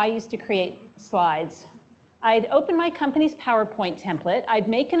how I used to create slides. I'd open my company's PowerPoint template, I'd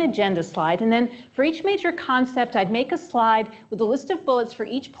make an agenda slide, and then for each major concept, I'd make a slide with a list of bullets for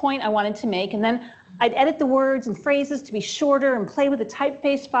each point I wanted to make, and then I'd edit the words and phrases to be shorter and play with the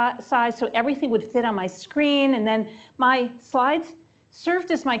typeface size so everything would fit on my screen, and then my slides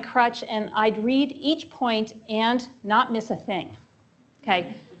served as my crutch, and I'd read each point and not miss a thing.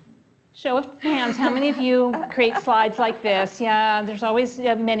 Okay. Show of hands, how many of you create slides like this? Yeah, there's always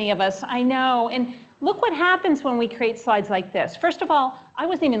many of us, I know. And look what happens when we create slides like this. First of all, I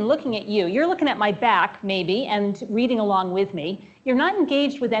wasn't even looking at you. You're looking at my back, maybe, and reading along with me. You're not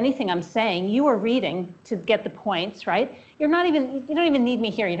engaged with anything I'm saying. You are reading to get the points, right? You don't even need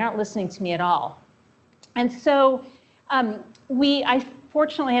me here. You're not listening to me at all. And so I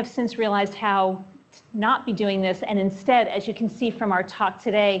fortunately have since realized how not be doing this, and instead, as you can see from our talk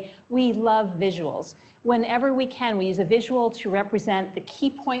today, we love visuals. Whenever we can, we use a visual to represent the key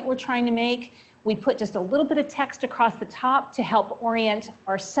point we're trying to make. We put just a little bit of text across the top to help orient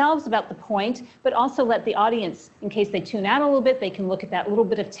ourselves about the point, but also let the audience, in case they tune out a little bit, they can look at that little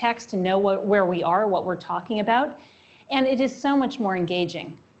bit of text and know where we are, what we're talking about. And it is so much more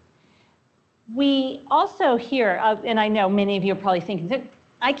engaging. We also here, and I know many of you are probably thinking that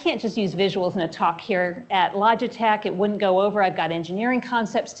I can't just use visuals in a talk here at Logitech. It wouldn't go over. I've got engineering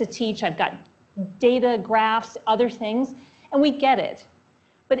concepts to teach. I've got data, graphs, other things, and we get it.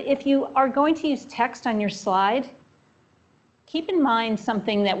 But if you are going to use text on your slide, keep in mind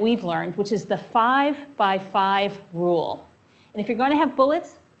something that we've learned, which is the 5x5 rule. And if you're going to have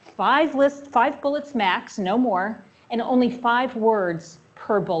bullets, 5 bullets max, no more, and only 5 words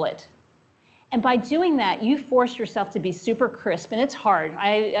per bullet. And by doing that, you force yourself to be super crisp, and it's hard.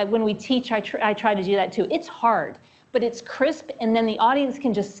 When we teach, I try to do that too. It's hard, but it's crisp, and then the audience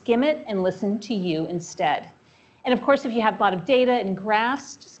can just skim it and listen to you instead. And of course, if you have a lot of data and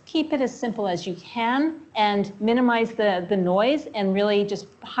graphs, just keep it as simple as you can and minimize the noise and really just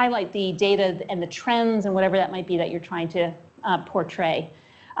highlight the data and the trends and whatever that might be that you're trying to portray.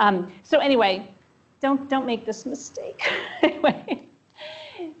 So anyway, don't make this mistake. Anyway.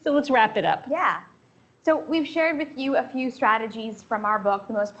 So let's wrap it up. Yeah. So we've shared with you a few strategies from our book,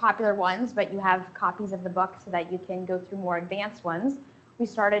 the most popular ones, but you have copies of the book so that you can go through more advanced ones. We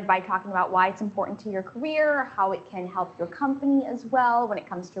started by talking about why it's important to your career, how it can help your company as well when it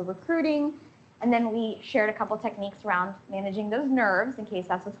comes to recruiting. And then we shared a couple techniques around managing those nerves in case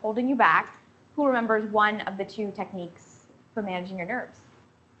that's what's holding you back. Who remembers one of the two techniques for managing your nerves?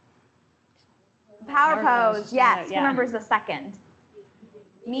 Power pose, yes. Who remembers the second?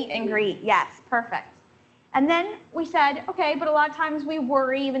 Meet and greet, yes, perfect. And then we said, okay, but a lot of times we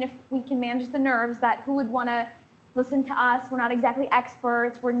worry, even if we can manage the nerves, that who would want to listen to us? We're not exactly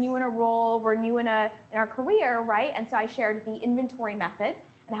experts. We're new in a role. We're new in our career, right? And so I shared the inventory method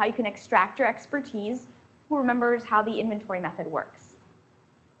and how you can extract your expertise. Who remembers how the inventory method works?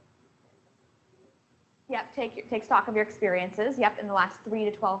 Yep, take stock of your experiences. Yep, in the last 3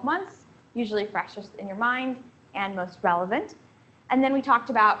 to 12 months, usually freshest in your mind and most relevant. And then we talked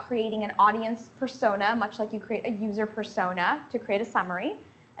about creating an audience persona, much like you create a user persona to create a summary.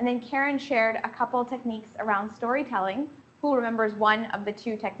 And then Karen shared a couple techniques around storytelling. Who remembers one of the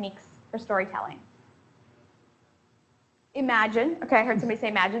two techniques for storytelling? Imagine. Okay, I heard somebody say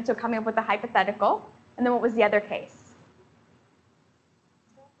imagine, so coming up with a hypothetical. And then what was the other case?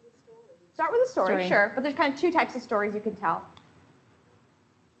 Start with a story, sure. But there's kind of two types of stories you can tell.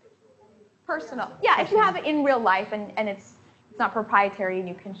 Personal. Yeah, if you have it in real life and it's not proprietary and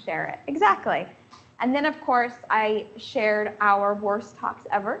you can share it. Exactly. And then, of course, I shared our worst talks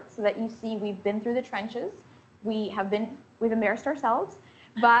ever so that you see we've been through the trenches. We've embarrassed ourselves,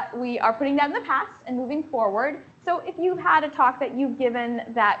 but we are putting that in the past and moving forward. So if you've had a talk that you've given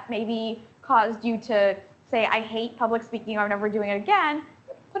that maybe caused you to say, I hate public speaking, I'm never doing it again,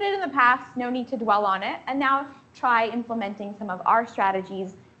 put it in the past, no need to dwell on it, and now try implementing some of our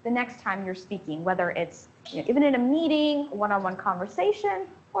strategies the next time you're speaking, whether it's even in a meeting, a one-on-one conversation,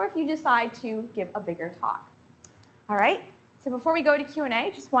 or if you decide to give a bigger talk. All right, so before we go to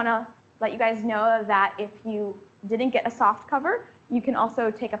Q&A, just want to let you guys know that if you didn't get a soft cover, you can also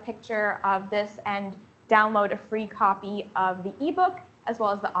take a picture of this and download a free copy of the ebook as well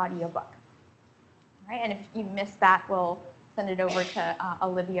as the audiobook. All right, and if you missed that, we'll send it over to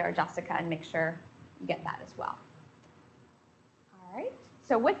Olivia or Jessica and make sure you get that as well. All right,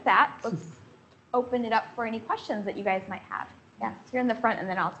 so with that, let's open it up for any questions that you guys might have. Yeah, so you're in the front and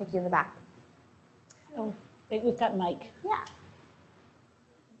then I'll take you in the back. Oh, we've got Mike. Yeah.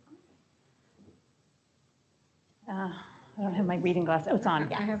 I don't have my reading glasses. Oh, it's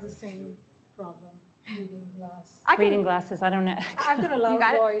on. I have the same problem, reading glass. Reading glasses, I don't know. I've got a loud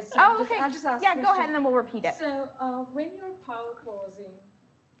got it? voice. So Oh, okay. I'll just ask Yeah, you go ahead and then we'll repeat it. So when you're power posing,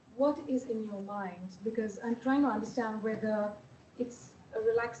 what is in your mind? Because I'm trying to understand whether it's a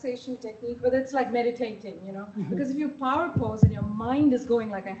relaxation technique, whether it's like meditating, you know? Because if you power pose and your mind is going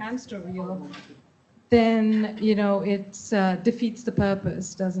like a hamster wheel, then, you know, it defeats the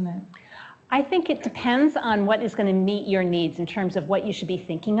purpose, doesn't it? I think it depends on what is going to meet your needs in terms of what you should be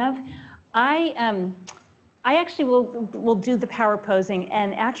thinking of. I actually will do the power posing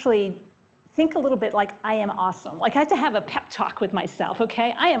and actually think a little bit like I am awesome. Like I have to have a pep talk with myself,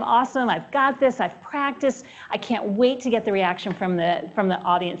 okay? I am awesome, I've got this, I've practiced, I can't wait to get the reaction from the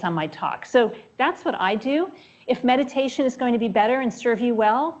audience on my talk. So that's what I do. If meditation is going to be better and serve you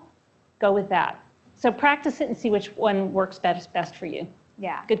well, go with that. So practice it and see which one works best for you.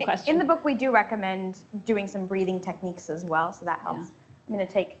 Yeah. Good question. In the book, we do recommend doing some breathing techniques as well, so that helps. Yeah. I'm going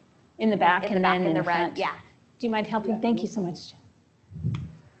to take In the back and then in the red. front. Yeah. Do you mind helping? Thank you so much.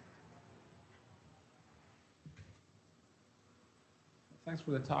 Thanks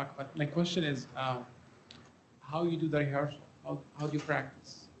for the talk, but my question is how you do the rehearsal? How do you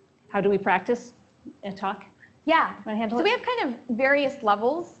practice? How do we practice a talk? Yeah. Wanna handle So it? we have kind of various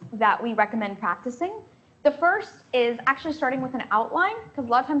levels that we recommend practicing. The first is actually starting with an outline, because a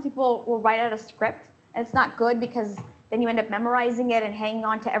lot of times people will write out a script, and it's not good because then you end up memorizing it and hanging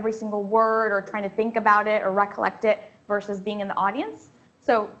on to every single word or trying to think about it or recollect it versus being in the audience.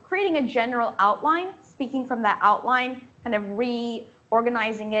 So creating a general outline, speaking from that outline, kind of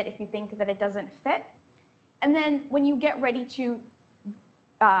reorganizing it if you think that it doesn't fit. And then when you get ready to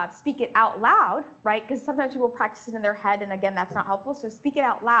speak it out loud, right? Because sometimes people practice it in their head, and again, that's not helpful. So speak it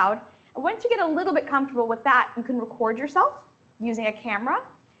out loud. And once you get a little bit comfortable with that, you can record yourself using a camera.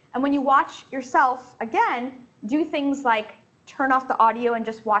 And when you watch yourself again, do things like turn off the audio and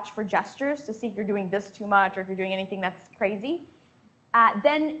just watch for gestures to see if you're doing this too much or if you're doing anything that's crazy.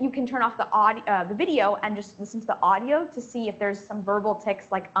 Then you can turn off the video and just listen to the audio to see if there's some verbal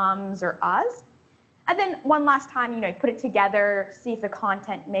tics like ums or uhs. And then one last time, you put it together, see if the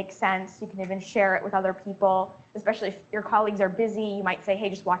content makes sense. You can even share it with other people, especially if your colleagues are busy. You might say, hey,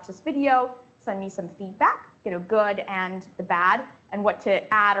 just watch this video, send me some feedback, good and the bad, and what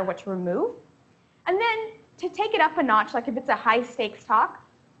to add or what to remove. And then to take it up a notch, like if it's a high stakes talk,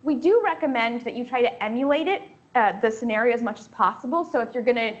 we do recommend that you try to emulate it, the scenario as much as possible. So if you're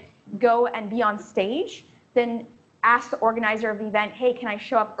gonna go and be on stage, then ask the organizer of the event, hey, can I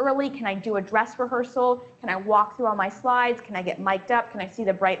show up early? Can I do a dress rehearsal? Can I walk through all my slides? Can I get mic'd up? Can I see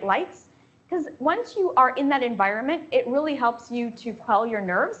the bright lights? Because once you are in that environment, it really helps you to quell your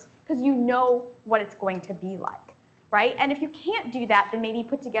nerves because you know what it's going to be like, right? And if you can't do that, then maybe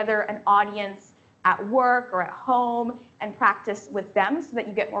put together an audience at work or at home and practice with them so that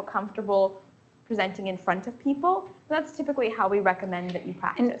you get more comfortable presenting in front of people. So that's typically how we recommend that you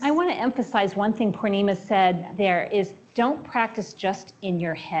practice. And I want to emphasize one thing Poornima said there is don't practice just in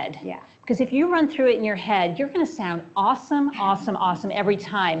your head. Yeah. Because if you run through it in your head, you're going to sound awesome, awesome, awesome every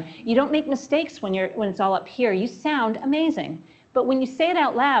time. You don't make mistakes when it's all up here. You sound amazing. But when you say it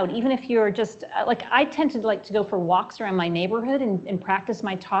out loud, even if you're just, like I tend to like to go for walks around my neighborhood and practice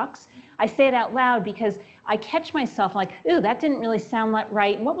my talks. I say it out loud because I catch myself like, ooh, that didn't really sound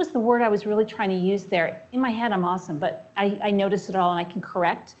right. What was the word I was really trying to use there? In my head, I'm awesome, but I notice it all and I can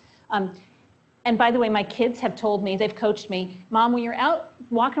correct. And by the way, my kids have told me, they've coached me, Mom, when you're out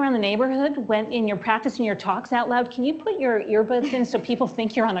walking around the neighborhood, when you're practicing your talks out loud, can you put your earbuds in so people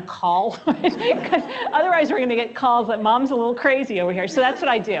think you're on a call? Because otherwise we're gonna get calls that Mom's a little crazy over here. So that's what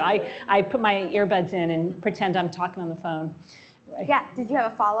I do. I put my earbuds in and pretend I'm talking on the phone. Yeah, did you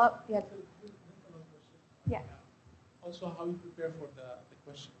have a follow-up? Yeah. Also, how you prepare for the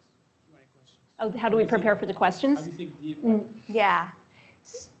questions, Q&A questions. Oh, how do we prepare for the questions? How do you think deep? Yeah.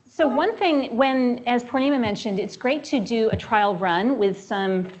 So one thing, as Poornima mentioned, it's great to do a trial run with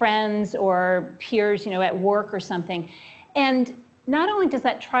some friends or peers, at work or something. And not only does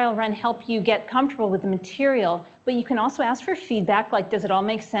that trial run help you get comfortable with the material, but you can also ask for feedback, like, does it all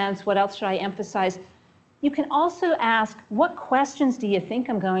make sense? What else should I emphasize? You can also ask, what questions do you think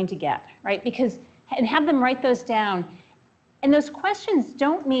I'm going to get, right? And have them write those down. And those questions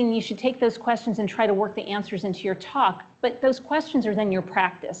don't mean you should take those questions and try to work the answers into your talk, but those questions are then your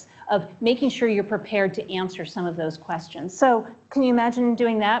practice of making sure you're prepared to answer some of those questions. So can you imagine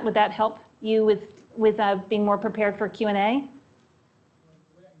doing that? Would that help you with being more prepared for Q&A? The way I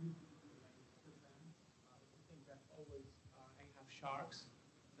usually do it, I think that always I have sharks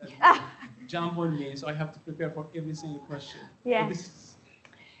that jump on me, so I have to prepare for every single question. Yeah.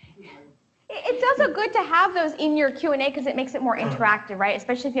 It does look good to have those in your Q&A because it makes it more interactive, right?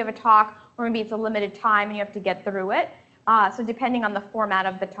 Especially if you have a talk or maybe it's a limited time and you have to get through it. So depending on the format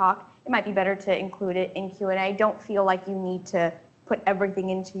of the talk, it might be better to include it in Q&A. Don't feel like you need to put everything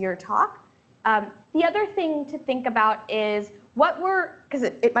into your talk. The other thing to think about is because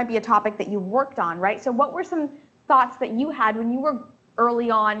it might be a topic that you worked on, right? So what were some thoughts that you had when you were early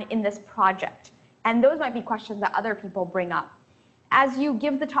on in this project? And those might be questions that other people bring up. As you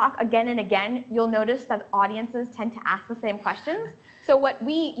give the talk again and again, you'll notice that audiences tend to ask the same questions. So what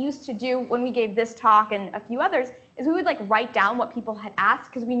we used to do when we gave this talk and a few others is we would write down what people had asked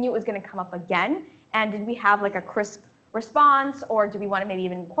because we knew it was going to come up again. And did we have a crisp response, or do we want to maybe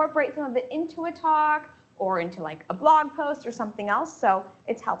even incorporate some of it into a talk or into a blog post or something else? So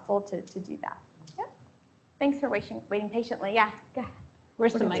it's helpful to do that. Yeah. Thanks for waiting patiently. Yeah. Go ahead.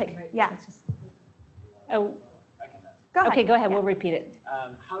 Where's the mic? Yeah. I can Go ahead. Okay, go ahead. Yeah. We'll repeat it.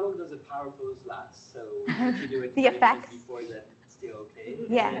 How long does a power pose last? So if you do it The 20 minutes effects. before that, it's still okay.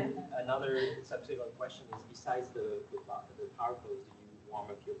 Yeah. And another subsequent question is, besides the power pose, do you warm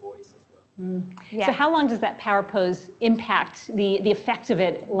up your voice as well? Yeah. So how long does that power pose impact, the effect of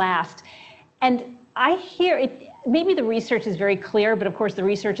it last? And I hear it, maybe the research is very clear, but of course the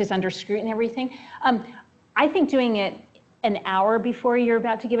research is under scrutiny and everything. I think doing it an hour before you're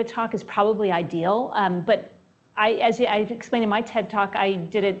about to give a talk is probably ideal, but as I explained in my TED Talk, I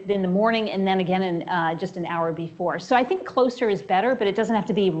did it in the morning and then again in just an hour before. So I think closer is better, but it doesn't have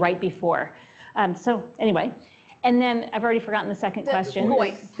to be right before. So anyway, and then I've already forgotten the second question. The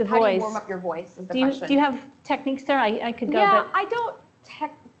voice. The How do voice. you warm up your voice is the Do question. you have techniques there? I could go, Yeah, but I don't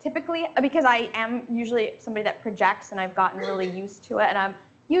typically, because I am usually somebody that projects and I've gotten really used to it, and I'm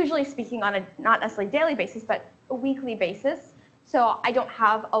usually speaking on a not necessarily daily basis, but a weekly basis. So I don't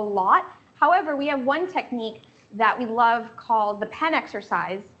have a lot. However, we have one technique that we love called the pen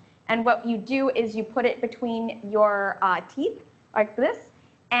exercise. And what you do is you put it between your teeth like this,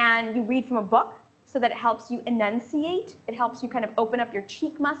 and you read from a book so that it helps you enunciate. It helps you kind of open up your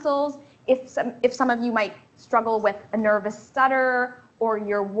cheek muscles. If some of you might struggle with a nervous stutter, or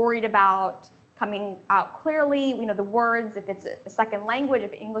you're worried about coming out clearly, the words, if it's a second language,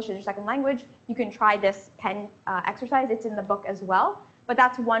 if English is your second language, you can try this pen exercise. It's in the book as well. But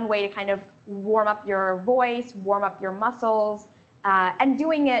that's one way to kind of warm up your voice, warm up your muscles, and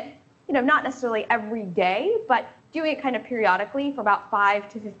doing it, not necessarily every day, but doing it kind of periodically for about 5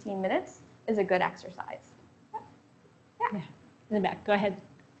 to 15 minutes is a good exercise. Yeah. In the back, go ahead.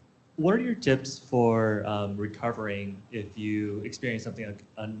 What are your tips for recovering if you experience something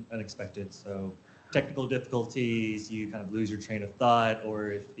unexpected? So technical difficulties, you kind of lose your train of thought,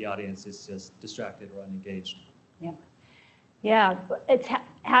 or if the audience is just distracted or unengaged. Yeah. Yeah, it's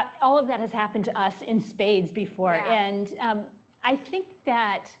all of that has happened to us in spades before. Yeah. And I think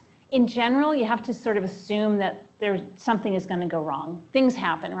that in general, you have to sort of assume that something is going to go wrong. Things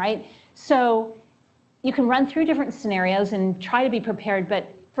happen, right? So you can run through different scenarios and try to be prepared.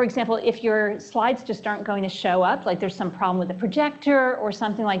 But for example, if your slides just aren't going to show up, like there's some problem with the projector or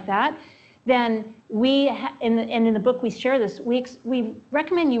something like that, then in the book we share this, we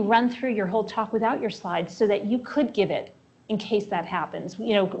recommend you run through your whole talk without your slides so that you could give it in case that happens.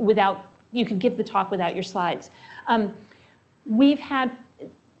 You could give the talk without your slides. We've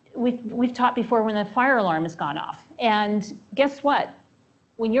taught before when the fire alarm has gone off, and guess what?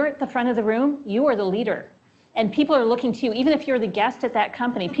 When you're at the front of the room, you are the leader. And people are looking to you, even if you're the guest at that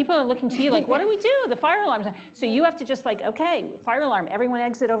company, people are looking to you like, what do we do? The fire alarm's on. So you have to just like, okay, fire alarm, everyone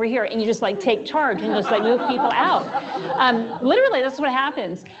exit over here. And you just like take charge and just like move people out. Literally, that's what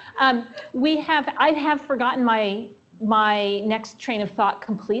happens. I have forgotten my next train of thought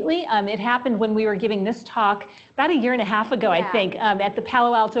completely. It happened when we were giving this talk about a year and a half ago, I think, at the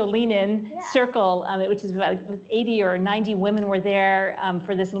Palo Alto Lean-In Circle, which is about 80 or 90 women were there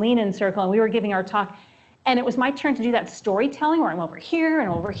for this Lean-In Circle, and we were giving our talk. And it was my turn to do that storytelling where I'm over here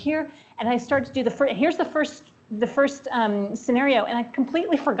and over here, and I started to do the first. Here's the first scenario, and I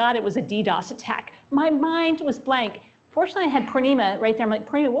completely forgot it was a DDoS attack. My mind was blank. Fortunately, I had Poornima right there. I'm like,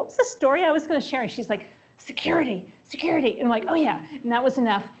 Poornima, what was the story I was going to share? And she's like, security. And I'm like, oh yeah, and that was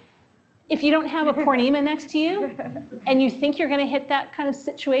enough. If you don't have a Poornima next to you, and you think you're going to hit that kind of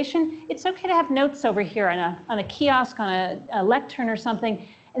situation, it's okay to have notes over here on a kiosk, on a lectern or something,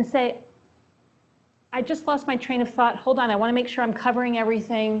 and say, I just lost my train of thought. Hold on, I want to make sure I'm covering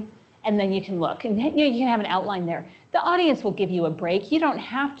everything, and then you can look. And you can have an outline there. The audience will give you a break. You don't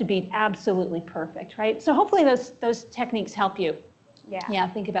have to be absolutely perfect, right? So hopefully those techniques help you. Yeah,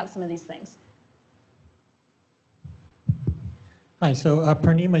 think about some of these things. Hi, so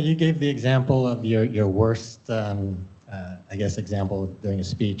Poornima, you gave the example of your worst, I guess, example of doing a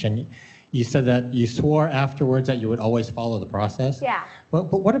speech. And you said that you swore afterwards that you would always follow the process. Yeah. But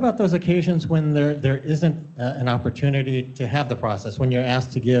what about those occasions when there isn't an opportunity to have the process, when you're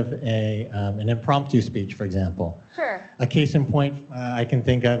asked to give an impromptu speech, for example? Sure. A case in point I can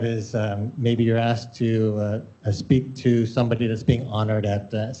think of is maybe you're asked to speak to somebody that's being honored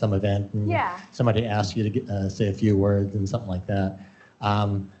at some event, and somebody asks you to say a few words and something like that,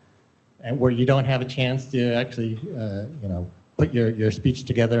 and where you don't have a chance to actually, put your speech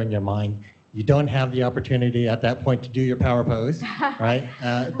together in your mind. You don't have the opportunity at that point to do your power pose, right?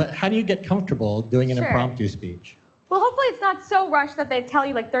 But how do you get comfortable doing an impromptu speech? Well, hopefully it's not so rushed that they tell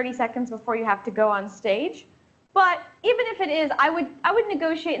you like 30 seconds before you have to go on stage. But even if it is, I would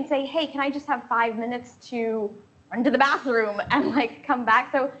negotiate and say, hey, can I just have 5 minutes to run to the bathroom and like come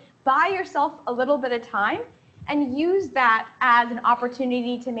back? So buy yourself a little bit of time and use that as an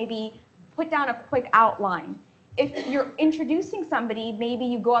opportunity to maybe put down a quick outline. If you're introducing somebody, maybe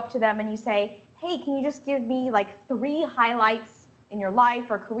you go up to them and you say, hey, can you just give me like 3 highlights in your life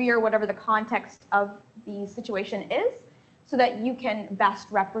or career, whatever the context of the situation is, so that you can best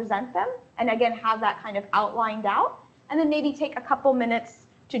represent them, and again, have that kind of outlined out, and then maybe take a couple minutes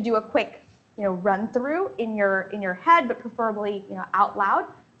to do a quick, run through in your head, but preferably, out loud.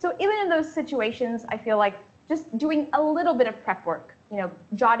 So even in those situations, I feel like just doing a little bit of prep work,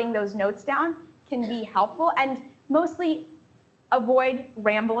 jotting those notes down can be helpful, and mostly avoid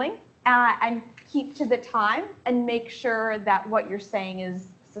rambling and keep to the time and make sure that what you're saying is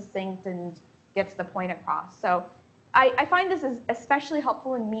succinct and gets the point across. So I find this is especially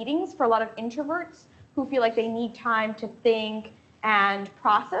helpful in meetings for a lot of introverts who feel like they need time to think and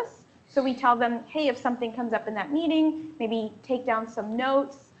process. So we tell them, hey, if something comes up in that meeting, maybe take down some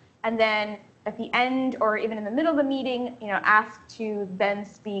notes, and then at the end or even in the middle of the meeting, ask to then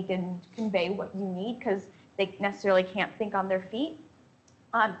speak and convey what you need, because they necessarily can't think on their feet.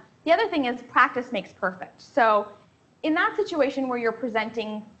 The other thing is practice makes perfect. So in that situation where you're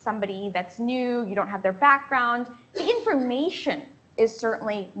presenting somebody that's new, you don't have their background, the information is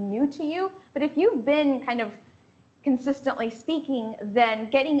certainly new to you, but if you've been kind of consistently speaking, then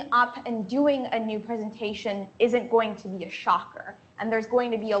getting up and doing a new presentation isn't going to be a shocker. And there's going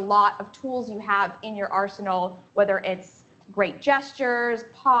to be a lot of tools you have in your arsenal, whether it's great gestures,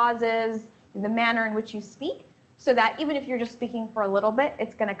 pauses, the manner in which you speak. so that even if you're just speaking for a little bit,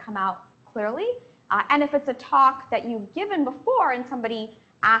 it's going to come out clearly. And if it's a talk that you've given before and somebody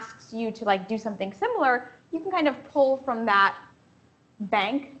asks you to like do something similar, you can kind of pull from that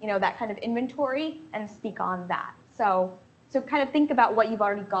bank, that kind of inventory and speak on that. So kind of think about what you've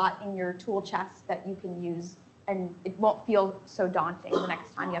already got in your tool chest that you can use, and it won't feel so daunting the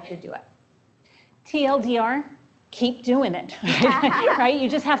next time you have to do it. TLDR, keep doing it, right? You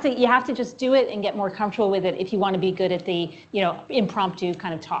have to just do it and get more comfortable with it if you want to be good at the, impromptu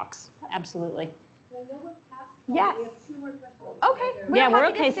kind of talks. Absolutely. Yes. Okay. Yeah, we're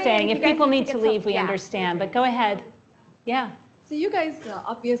okay staying. If people need to leave, we understand, but go ahead. Yeah. So you guys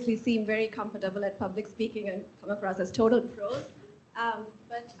obviously seem very comfortable at public speaking and come across as total pros.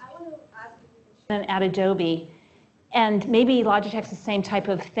 But I want to ask if you can share. At Adobe, and maybe Logitech's the same type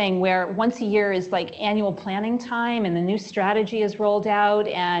of thing where once a year is like annual planning time and the new strategy is rolled out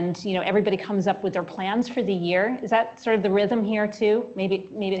and everybody comes up with their plans for the year. Is that sort of the rhythm here too? Maybe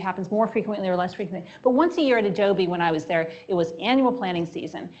it happens more frequently or less frequently. But once a year at Adobe when I was there, it was annual planning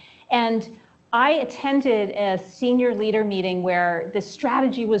season. And I attended a senior leader meeting where the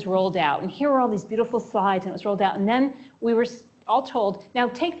strategy was rolled out, and here were all these beautiful slides, and it was rolled out, and then we were all told, now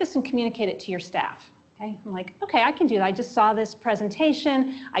take this and communicate it to your staff. Okay? I'm like, okay, I can do that. I just saw this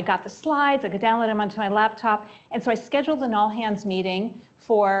presentation, I got the slides, I could download them onto my laptop, and so I scheduled an all-hands meeting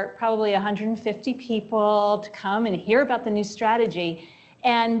for probably 150 people to come and hear about the new strategy,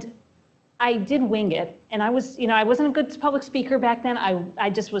 and I did wing it, and I wasn't a good public speaker back then. I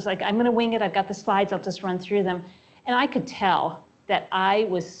just was like, I'm going to wing it. I've got the slides. I'll just run through them. And I could tell that I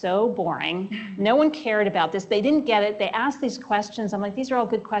was so boring. No one cared about this. They didn't get it. They asked these questions. I'm like, these are all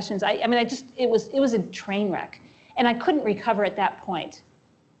good questions. It was a train wreck, and I couldn't recover at that point.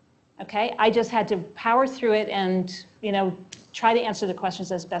 Okay, I just had to power through it and try to answer the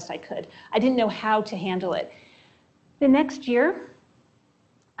questions as best I could. I didn't know how to handle it. The next year,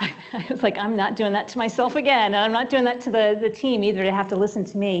 I was like, I'm not doing that to myself again, and I'm not doing that to the team either to have to listen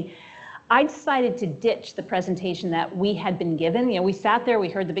to me. I decided to ditch the presentation that we had been given. We sat there, we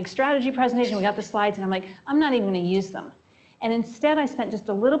heard the big strategy presentation, we got the slides, and I'm like, I'm not even going to use them. And instead, I spent just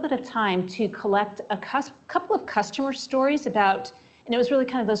a little bit of time to collect a couple of customer stories about, and it was really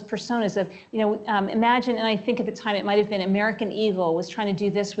kind of those personas of, imagine, and I think at the time it might have been American Eagle was trying to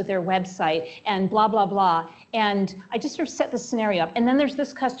do this with their website and blah, blah, blah. And I just sort of set the scenario up. And then there's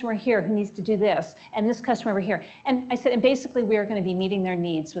this customer here who needs to do this, and this customer over here. And I said, and basically we are going to be meeting their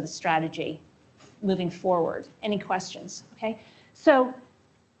needs with a strategy moving forward. Any questions? Okay. So,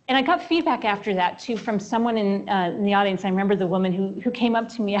 and I got feedback after that too from someone in the audience. I remember the woman who came up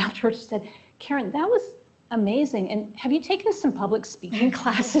to me afterwards and said, Karen, that was amazing. And have you taken some public speaking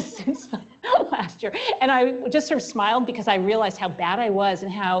classes since last year? And I just sort of smiled because I realized how bad I was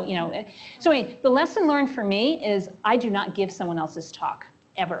and how, So anyway, the lesson learned for me is I do not give someone else's talk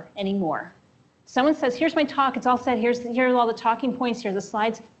ever anymore. Someone says, here's my talk, it's all set, here are all the talking points, here are the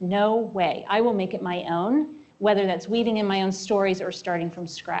slides. No way. I will make it my own, whether that's weaving in my own stories or starting from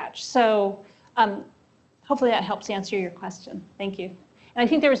scratch. So hopefully that helps answer your question. Thank you. And I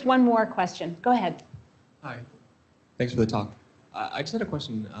think there was one more question. Go ahead. Hi, thanks for the talk. I just had a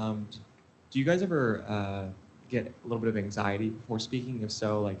question. Do you guys ever get a little bit of anxiety before speaking? If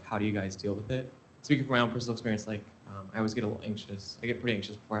so, like, how do you guys deal with it? Speaking from my own personal experience, like, I always get a little anxious. I get pretty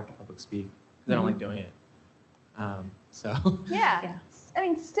anxious before I have to public speak because I don't like doing it. Yeah. I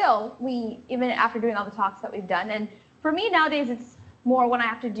mean, still, even after doing all the talks that we've done, and for me nowadays, it's more when I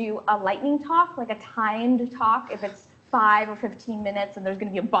have to do a lightning talk, like a timed talk, if it's 5 or 15 minutes and there's going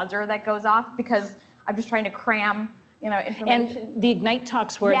to be a buzzer that goes off because I'm just trying to cram, information. And the Ignite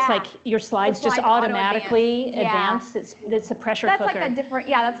talks where it's like your slides just automatically advance. It's a pressure cooker. That's like a different,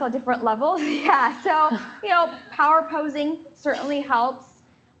 that's a different level. So, power posing certainly helps.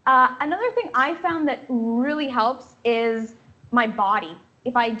 Another thing I found that really helps is my body.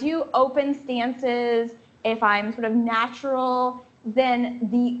 If I do open stances, if I'm sort of natural, then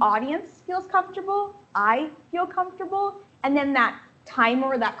the audience feels comfortable, I feel comfortable, and then that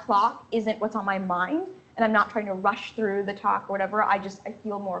timer, that clock isn't what's on my mind, and I'm not trying to rush through the talk or whatever. I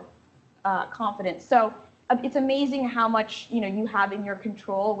feel more confident. So it's amazing how much you have in your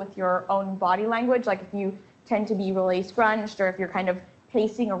control with your own body language. Like if you tend to be really scrunched or if you're kind of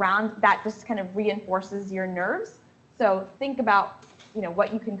pacing around, that just kind of reinforces your nerves. So think about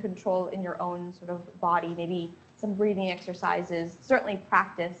what you can control in your own sort of body, maybe some breathing exercises, certainly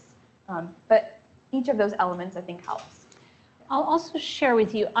practice, but each of those elements I think helps. I'll also share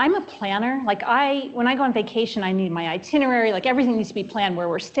with you, I'm a planner. Like when I go on vacation, I need my itinerary, like everything needs to be planned, where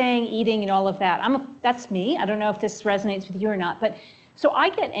we're staying, eating, and all of that. That's me. I don't know if this resonates with you or not, but so I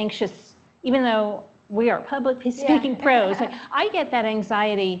get anxious, even though we are public speaking pros. Like, I get that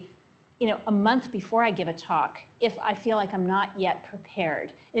anxiety, a month before I give a talk if I feel like I'm not yet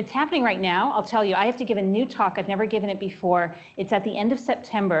prepared. It's happening right now. I'll tell you, I have to give a new talk. I've never given it before. It's at the end of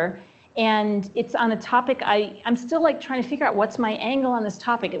September. And it's on a topic I'm still like trying to figure out what's my angle on this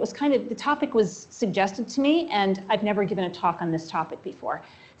topic. It was the topic was suggested to me, and I've never given a talk on this topic before.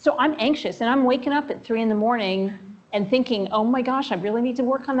 So I'm anxious, and I'm waking up at 3 in the morning and thinking, oh my gosh, I really need to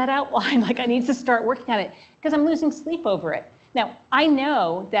work on that outline. Like, I need to start working on it because I'm losing sleep over it. Now, I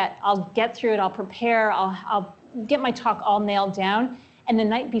know that I'll get through it, I'll prepare, I'll get my talk all nailed down, and the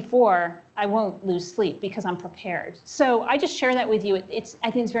night before, I won't lose sleep because I'm prepared. So I just share that with you. I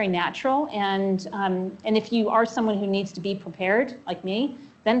think it's very natural, and if you are someone who needs to be prepared, like me,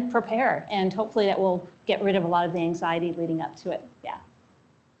 then prepare, and hopefully that will get rid of a lot of the anxiety leading up to it. Yeah.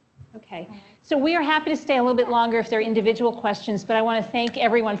 Okay. So we are happy to stay a little bit longer if there are individual questions, but I want to thank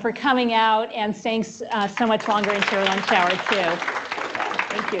everyone for coming out and staying so much longer into your lunch hour too. Yeah,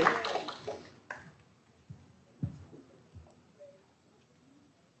 thank you.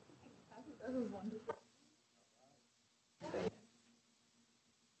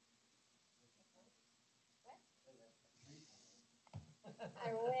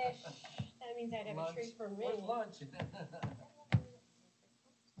 I wish. That means I'd have a treat for me. Where's lunch?